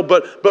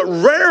 but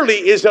rarely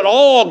is it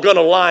all going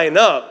to line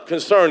up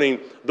concerning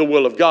the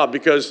will of God,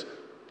 because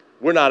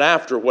we're not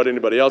after what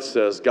anybody else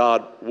says.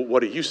 God,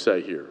 what do you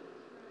say here?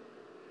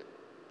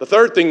 The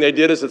third thing they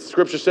did is that the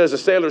scripture says the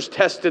sailors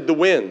tested the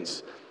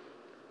winds.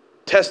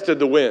 Tested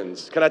the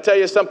winds. Can I tell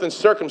you something?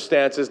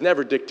 Circumstances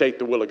never dictate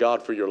the will of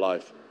God for your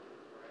life.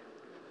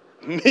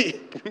 Me,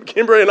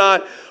 Kimberly and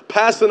I,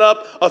 passing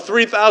up a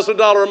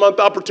 $3,000 a month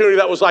opportunity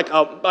that was like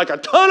a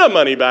ton of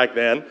money back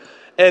then,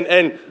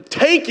 and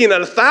taking a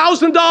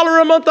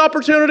 $1,000 a month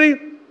opportunity,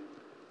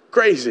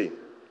 crazy.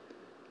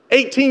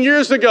 18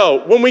 years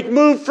ago, when we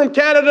moved from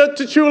Canada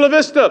to Chula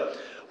Vista,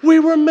 we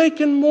were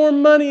making more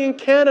money in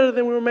Canada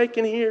than we were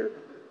making here.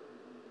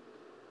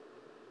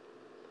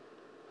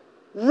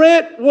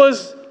 My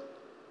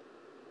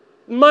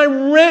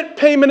rent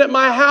payment at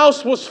my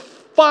house was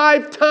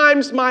 5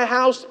 times my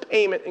house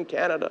payment in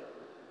Canada.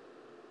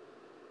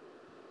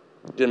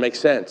 Didn't make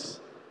sense.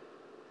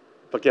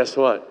 But guess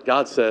what?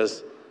 God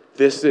says,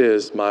 this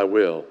is my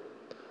will.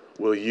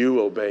 Will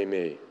you obey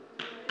me?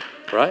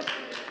 Right?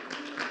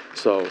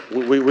 So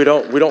we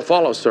don't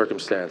follow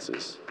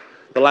circumstances.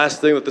 The last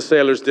thing that the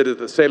sailors did is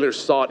the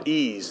sailors sought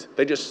ease.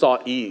 They just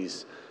sought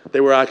ease. They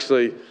were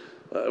actually...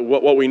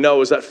 What we know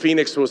is that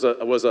Phoenix was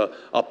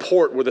a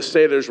port where the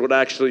sailors would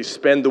actually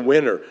spend the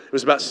winter. It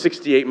was about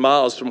 68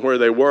 miles from where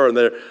they were, and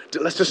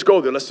let's just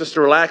go there. Let's just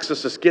relax.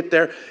 Let's just get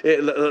there.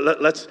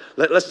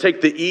 Let's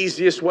take the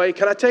easiest way.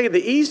 Can I tell you,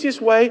 the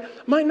easiest way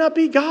might not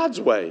be God's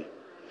way.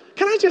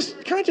 Can I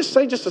just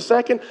say just a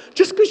second?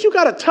 Just because you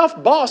got a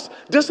tough boss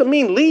doesn't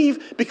mean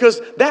leave,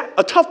 because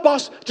a tough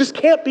boss just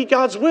can't be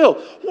God's will.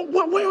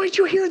 Where did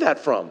you hear that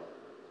from?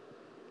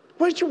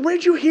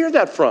 Where'd you hear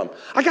that from?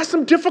 I got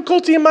some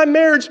difficulty in my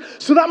marriage,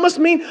 so that must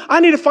mean I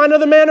need to find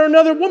another man or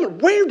another woman.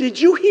 Where did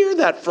you hear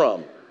that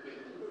from?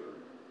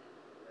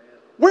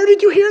 Where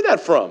did you hear that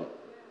from?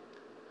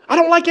 I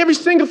don't like every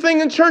single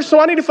thing in church,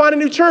 so I need to find a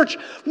new church.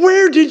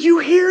 Where did you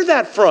hear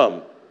that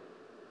from?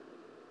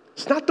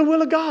 It's not the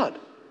will of God.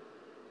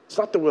 It's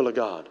not the will of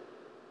God.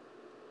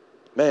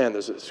 Man,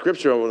 there's a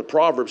scripture in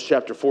Proverbs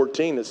chapter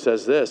 14 that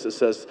says this. It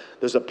says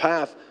there's a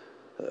path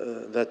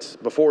that's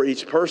before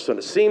each person.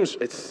 It seems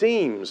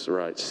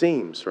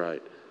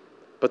right,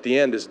 but the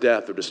end is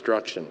death or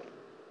destruction.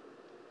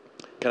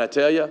 Can I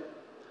tell you?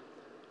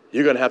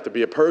 You're going to have to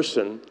be a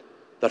person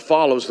that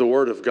follows the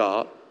Word of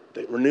God,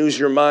 that renews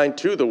your mind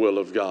to the will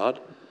of God,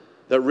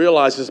 that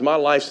realizes my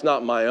life's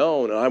not my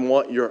own, and I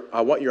want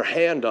your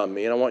hand on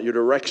me, and I want your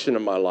direction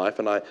in my life,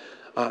 and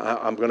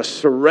I'm going to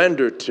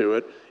surrender to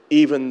it,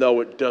 even though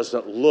it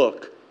doesn't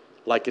look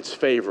like it's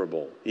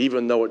favorable,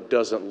 even though it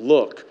doesn't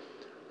look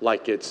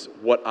like it's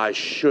what I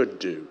should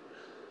do.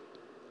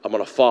 I'm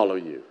going to follow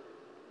you.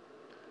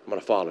 I'm going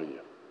to follow you.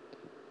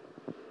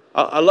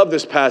 I love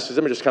this passage.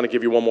 Let me just kind of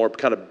give you one more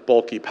kind of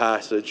bulky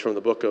passage from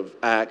the book of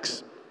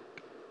Acts.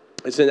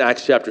 It's in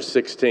Acts chapter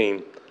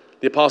 16.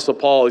 The Apostle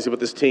Paul is with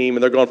his team,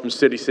 and they're going from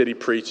city to city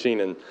preaching,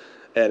 and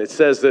it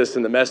says this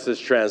in the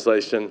Message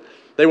translation.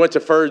 They went to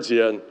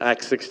Phrygia in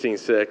Acts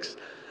 16:6,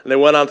 and they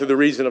went on through the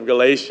region of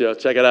Galatia.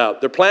 Check it out.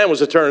 Their plan was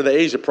to turn to the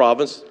Asia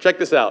province. Check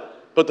this out.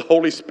 But the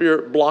Holy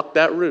Spirit blocked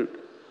that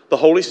route. The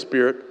Holy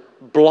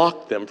Spirit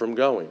blocked them from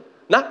going.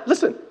 Not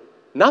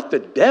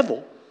the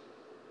devil.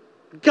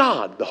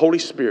 God, the Holy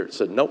Spirit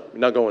said, nope,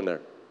 you're not going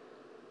there.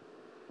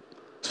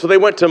 So they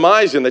went to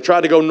Mysia, and they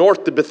tried to go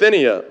north to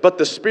Bithynia, but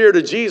the Spirit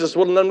of Jesus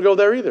wouldn't let them go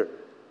there either.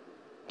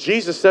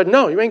 Jesus said,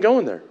 no, you ain't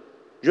going there.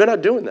 You're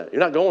not doing that.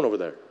 You're not going over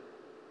there.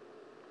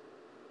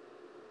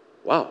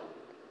 Wow.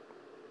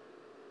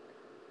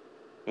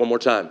 One more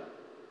time.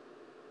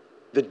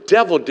 The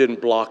devil didn't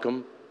block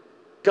them.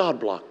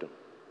 God blocked them.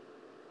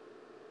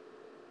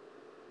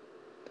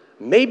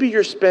 Maybe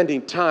you're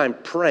spending time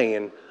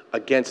praying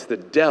against the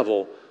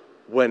devil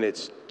when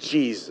it's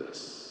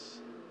Jesus.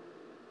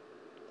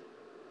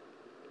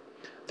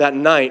 That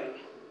night,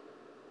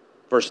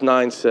 verse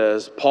 9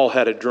 says, Paul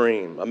had a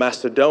dream. A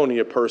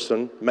Macedonia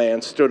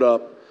man stood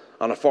up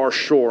on a far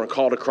shore and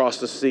called across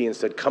the sea and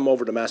said, come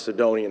over to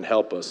Macedonia and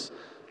help us.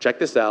 Check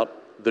this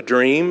out. The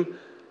dream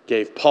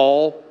gave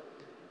Paul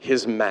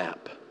his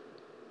map.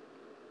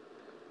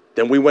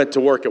 Then we went to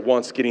work at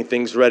once getting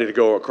things ready to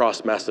go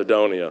across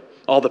Macedonia.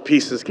 All the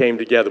pieces came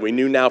together. We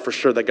knew now for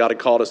sure that God had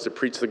called us to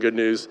preach the good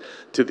news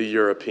to the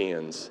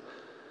Europeans.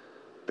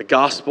 The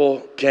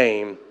gospel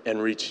came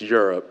and reached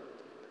Europe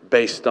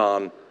based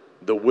on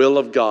the will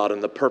of God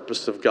and the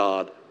purpose of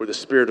God, where the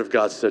Spirit of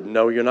God said,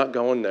 no, you're not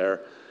going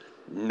there.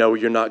 No,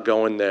 you're not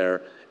going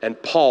there. And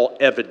Paul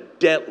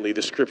evidently,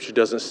 the scripture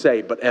doesn't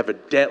say, but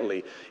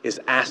evidently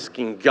is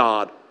asking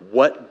God,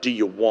 what do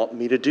you want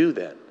me to do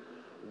then?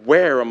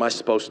 Where am I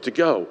supposed to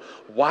go?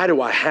 Why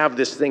do I have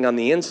this thing on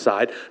the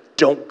inside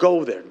Don't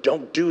go there.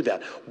 Don't do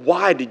that.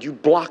 Why did you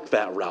block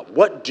that route?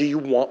 What do you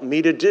want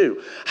me to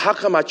do? How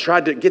come I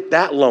tried to get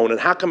that loan? And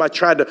how come I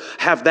tried to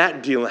have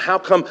that deal? And how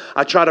come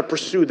I tried to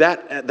pursue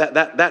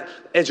that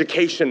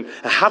education?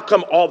 And how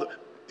come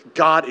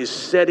God is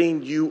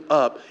setting you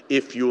up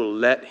if you'll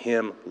let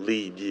him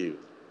lead you?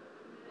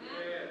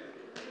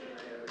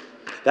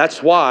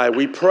 That's why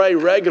we pray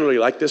regularly,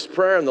 like this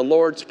prayer in the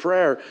Lord's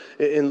Prayer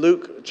in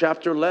Luke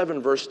chapter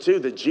 11, verse 2,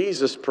 that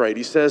Jesus prayed.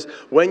 He says,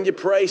 when you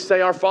pray,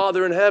 say, our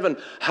Father in heaven,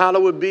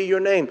 hallowed be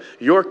your name.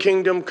 Your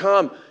kingdom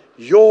come.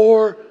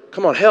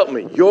 Come on, help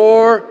me.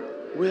 Your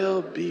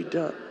will be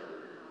done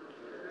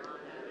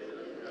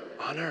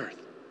on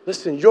earth.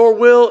 Listen, your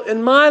will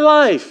in my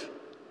life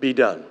be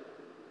done.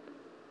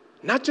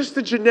 Not just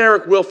the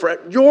generic will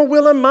your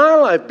will in my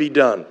life be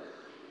done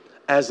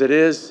as it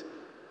is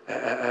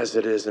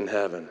in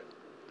heaven.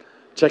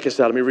 Check this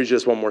out. Let me read you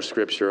just one more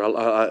scripture.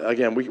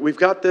 Again, we've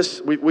got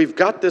this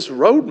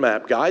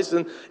roadmap, guys,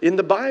 in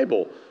the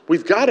Bible.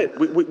 We've got it.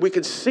 We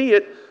can see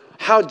it,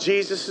 how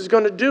Jesus is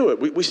going to do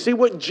it. We see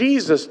what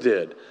Jesus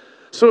did.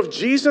 So if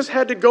Jesus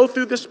had to go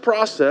through this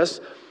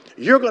process,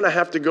 you're going to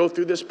have to go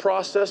through this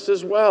process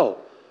as well.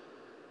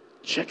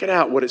 Check it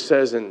out, what it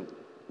says in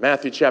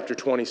Matthew chapter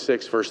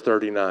 26, verse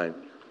 39.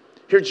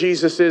 Here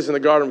Jesus is in the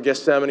Garden of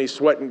Gethsemane,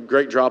 sweating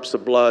great drops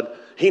of blood.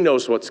 He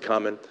knows what's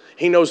coming.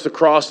 He knows the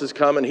cross is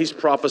coming. He's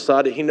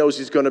prophesied it. He knows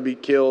he's going to be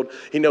killed.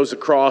 He knows the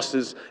cross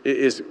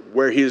is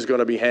where he is going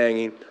to be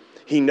hanging.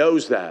 He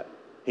knows that.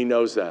 He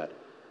knows that.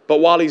 But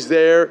while he's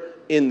there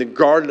in the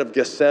Garden of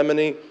Gethsemane,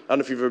 I don't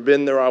know if you've ever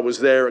been there. I was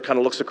there. It kind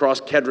of looks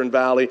across Kedron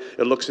Valley.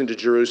 It looks into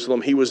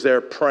Jerusalem. He was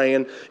there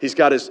praying. He's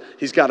got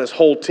his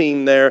whole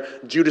team there.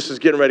 Judas is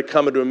getting ready to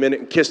come into a minute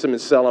and kiss him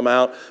and sell him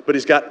out. But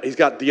he's got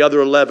the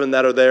other 11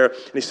 that are there.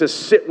 And he says,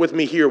 sit with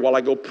me here while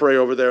I go pray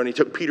over there. And he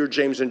took Peter,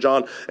 James, and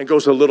John and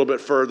goes a little bit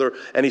further.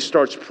 And he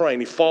starts praying.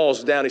 He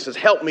falls down. He says,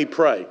 help me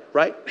pray,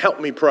 right? Help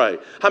me pray.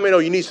 How many know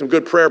you need some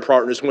good prayer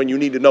partners when you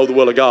need to know the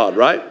will of God,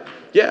 right?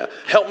 Yeah,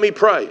 help me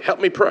pray. Help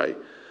me pray.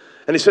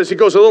 And he says, he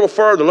goes a little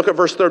further. Look at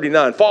verse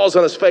 39. Falls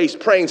on his face,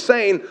 praying,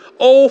 saying,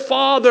 oh,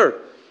 Father,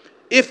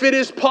 if it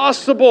is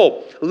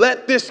possible,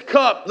 let this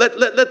cup,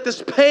 let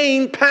this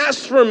pain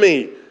pass from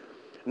me.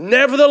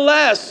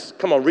 Nevertheless,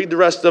 come on, read the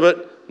rest of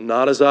it.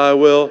 Not as I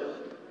will,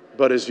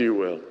 but as you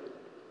will.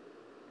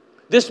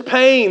 This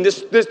pain,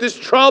 this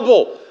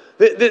trouble,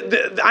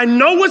 I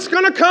know what's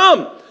going to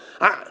come.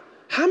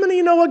 How many of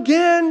you know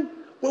again?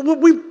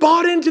 We've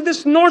bought into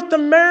this North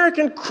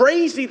American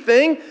crazy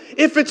thing.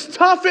 If it's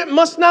tough, it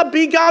must not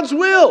be God's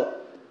will.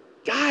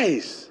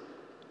 Guys,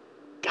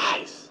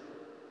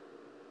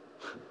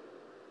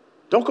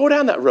 don't go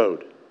down that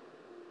road.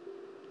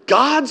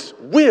 God's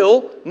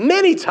will,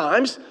 many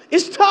times,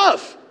 is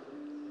tough.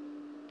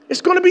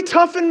 It's going to be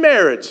tough in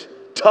marriage.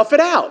 Tough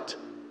it out.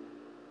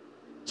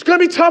 It's going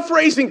to be tough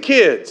raising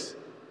kids.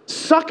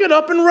 Suck it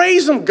up and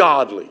raise them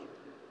godly.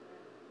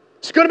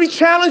 It's going to be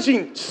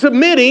challenging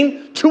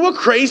submitting to a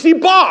crazy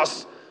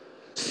boss.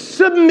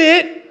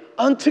 Submit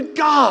unto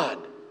God.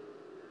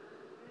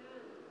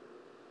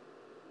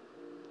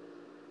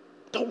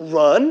 Don't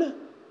run.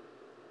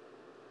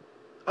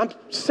 I'm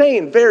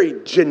saying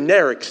very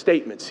generic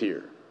statements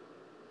here.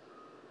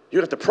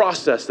 You have to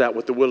process that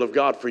with the will of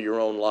God for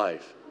your own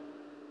life.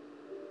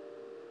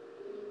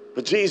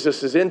 But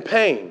Jesus is in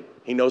pain.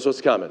 He knows what's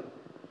coming.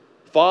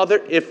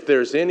 Father, if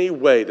there's any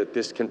way that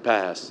this can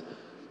pass,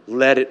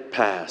 let it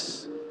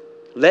pass.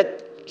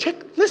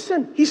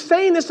 Listen, he's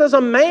saying this as a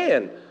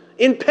man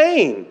in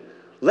pain.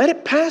 Let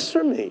it pass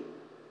from me.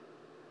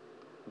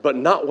 But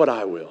not what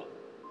I will.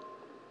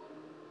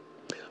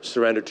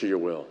 Surrender to your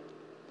will.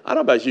 I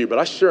don't know about you, but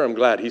I sure am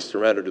glad he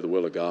surrendered to the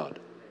will of God.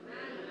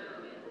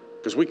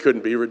 Because we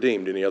couldn't be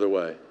redeemed any other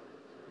way.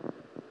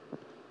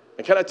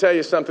 And can I tell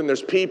you something?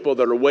 There's people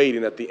that are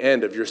waiting at the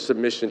end of your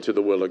submission to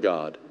the will of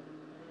God.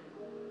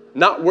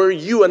 Not where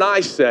you and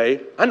I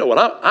say, I know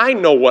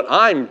what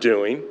I'm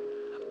doing.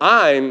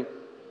 I'm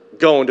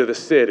going to the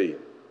city.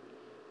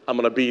 I'm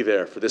going to be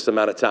there for this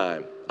amount of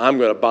time. I'm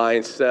going to buy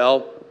and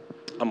sell.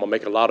 I'm going to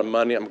make a lot of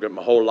money. I'm going to get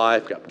my whole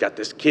life. Got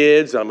this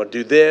kids, and I'm going to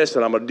do this,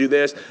 and I'm going to do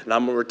this, and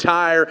I'm going to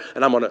retire,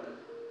 and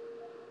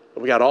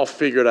we got it all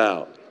figured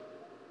out.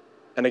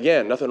 And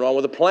again, nothing wrong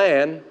with a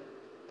plan,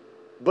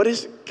 but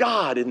is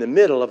God in the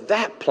middle of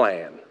that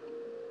plan?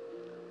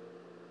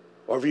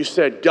 Or have you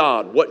said,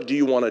 God, what do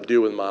you want to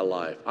do with my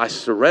life? I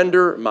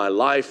surrender my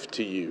life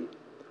to you.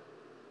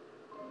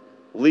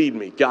 Lead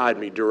me, guide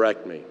me,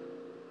 direct me.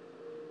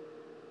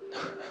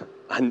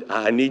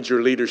 I need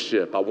your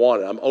leadership. I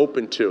want it. I'm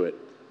open to it.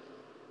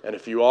 And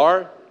if you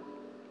are,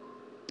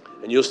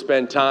 and you'll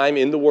spend time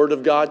in the Word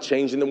of God,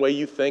 changing the way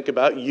you think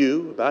about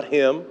you, about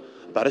Him,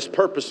 about His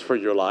purpose for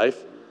your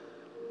life,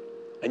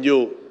 and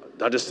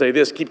I'll just say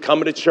this, keep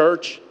coming to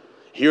church,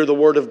 hear the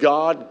Word of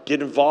God,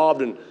 get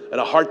involved in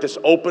a heart that's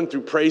open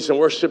through praise and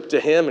worship to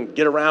Him, and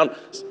get around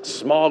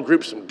small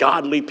groups, some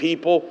godly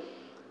people.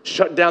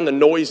 Shut down the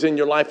noise in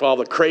your life, all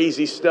the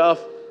crazy stuff,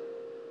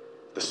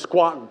 the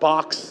squawk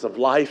box of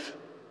life.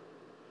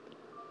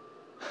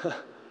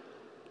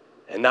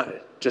 and not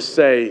just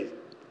say,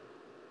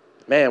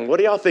 man, what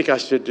do y'all think I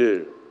should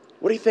do?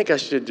 What do you think I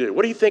should do?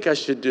 What do you think I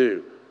should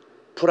do?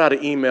 Put out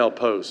an email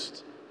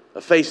post, a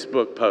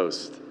Facebook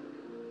post,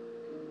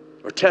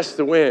 or test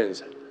the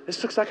winds.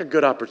 This looks like a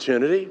good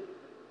opportunity.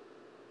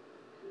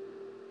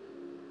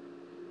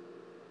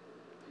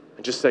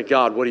 And just say,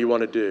 God, what do you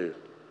want to do?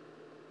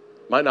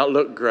 Might not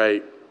look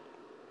great.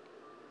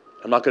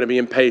 I'm not going to be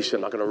impatient.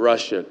 I'm not going to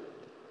rush it.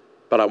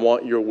 But I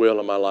want your will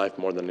in my life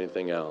more than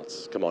anything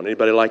else. Come on,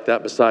 anybody like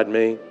that beside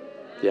me?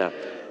 Yeah,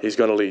 he's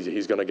going to lead you.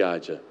 He's going to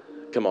guide you.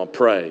 Come on,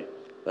 pray.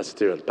 Let's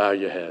do it. Bow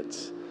your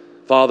heads.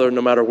 Father,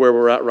 no matter where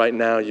we're at right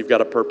now, you've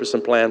got a purpose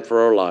and plan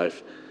for our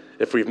life.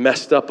 If we've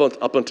messed up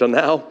until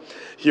now,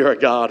 you're a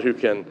God who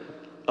can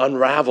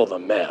unravel the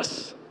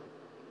mess.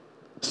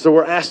 So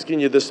we're asking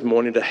you this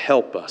morning to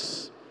help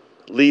us,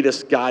 lead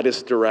us, guide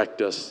us,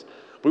 direct us.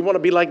 We want to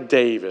be like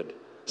David.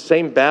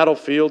 Same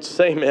battlefield,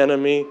 same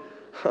enemy.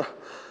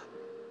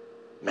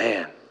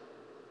 Man.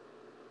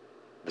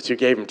 But you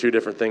gave him two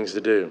different things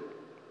to do.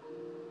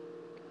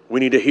 We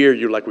need to hear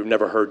you like we've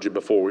never heard you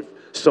before.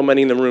 So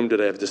many in the room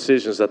today have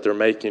decisions that they're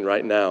making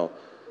right now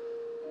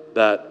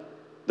that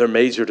they're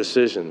major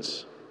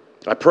decisions.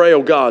 I pray,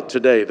 oh God,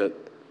 today that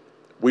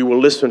we will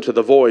listen to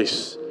the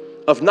voice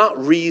of not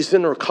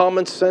reason or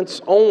common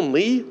sense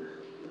only,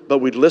 but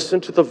we'd listen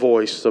to the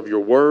voice of your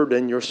word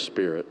and your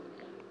spirit.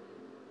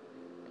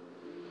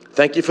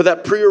 Thank you for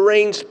that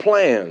prearranged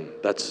plan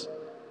that's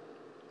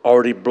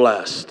already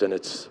blessed, and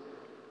it's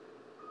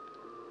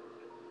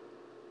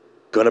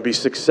going to be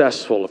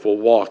successful if we'll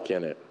walk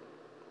in it.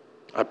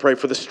 I pray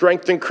for the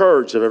strength and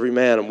courage of every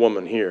man and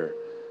woman here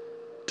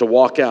to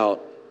walk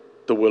out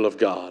the will of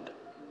God.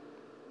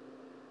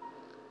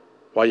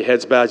 While your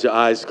heads bowed, your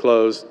eyes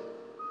closed,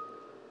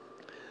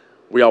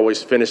 we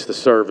always finish the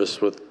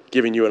service with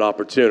giving you an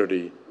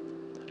opportunity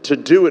to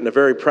do it in a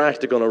very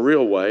practical and a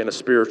real way, in a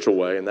spiritual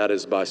way, and that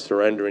is by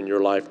surrendering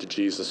your life to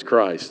Jesus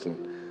Christ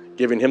and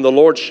giving him the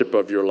lordship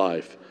of your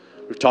life.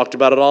 We've talked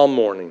about it all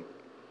morning.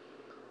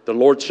 The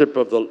lordship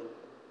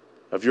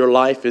of your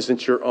life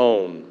isn't your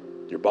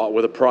own. You're bought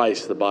with a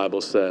price, the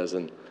Bible says,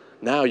 and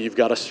now you've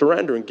got to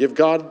surrender and give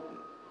God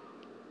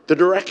the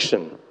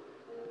direction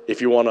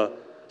if you want to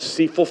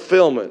see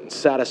fulfillment and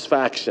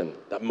satisfaction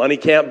that money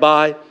can't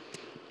buy.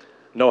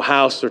 No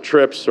house or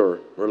trips or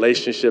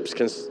relationships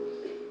can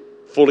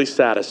fully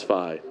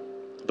satisfy.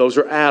 Those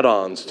are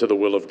add-ons to the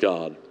will of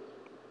God.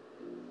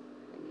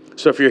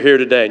 So if you're here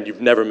today and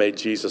you've never made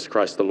Jesus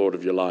Christ the Lord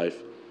of your life,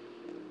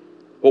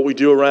 what we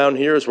do around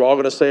here is we're all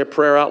going to say a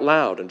prayer out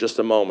loud in just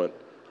a moment.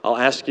 I'll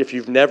ask you if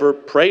you've never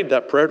prayed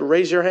that prayer to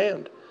raise your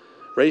hand.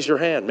 Raise your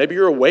hand. Maybe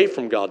you're away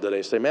from God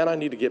today. Say, man, I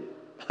need to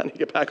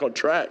get back on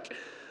track.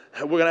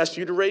 And we're going to ask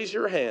you to raise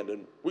your hand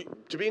and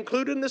to be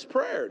included in this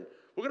prayer.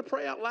 We're going to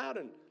pray out loud,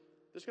 and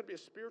there's going to be a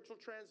spiritual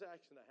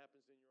transaction that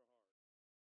happens.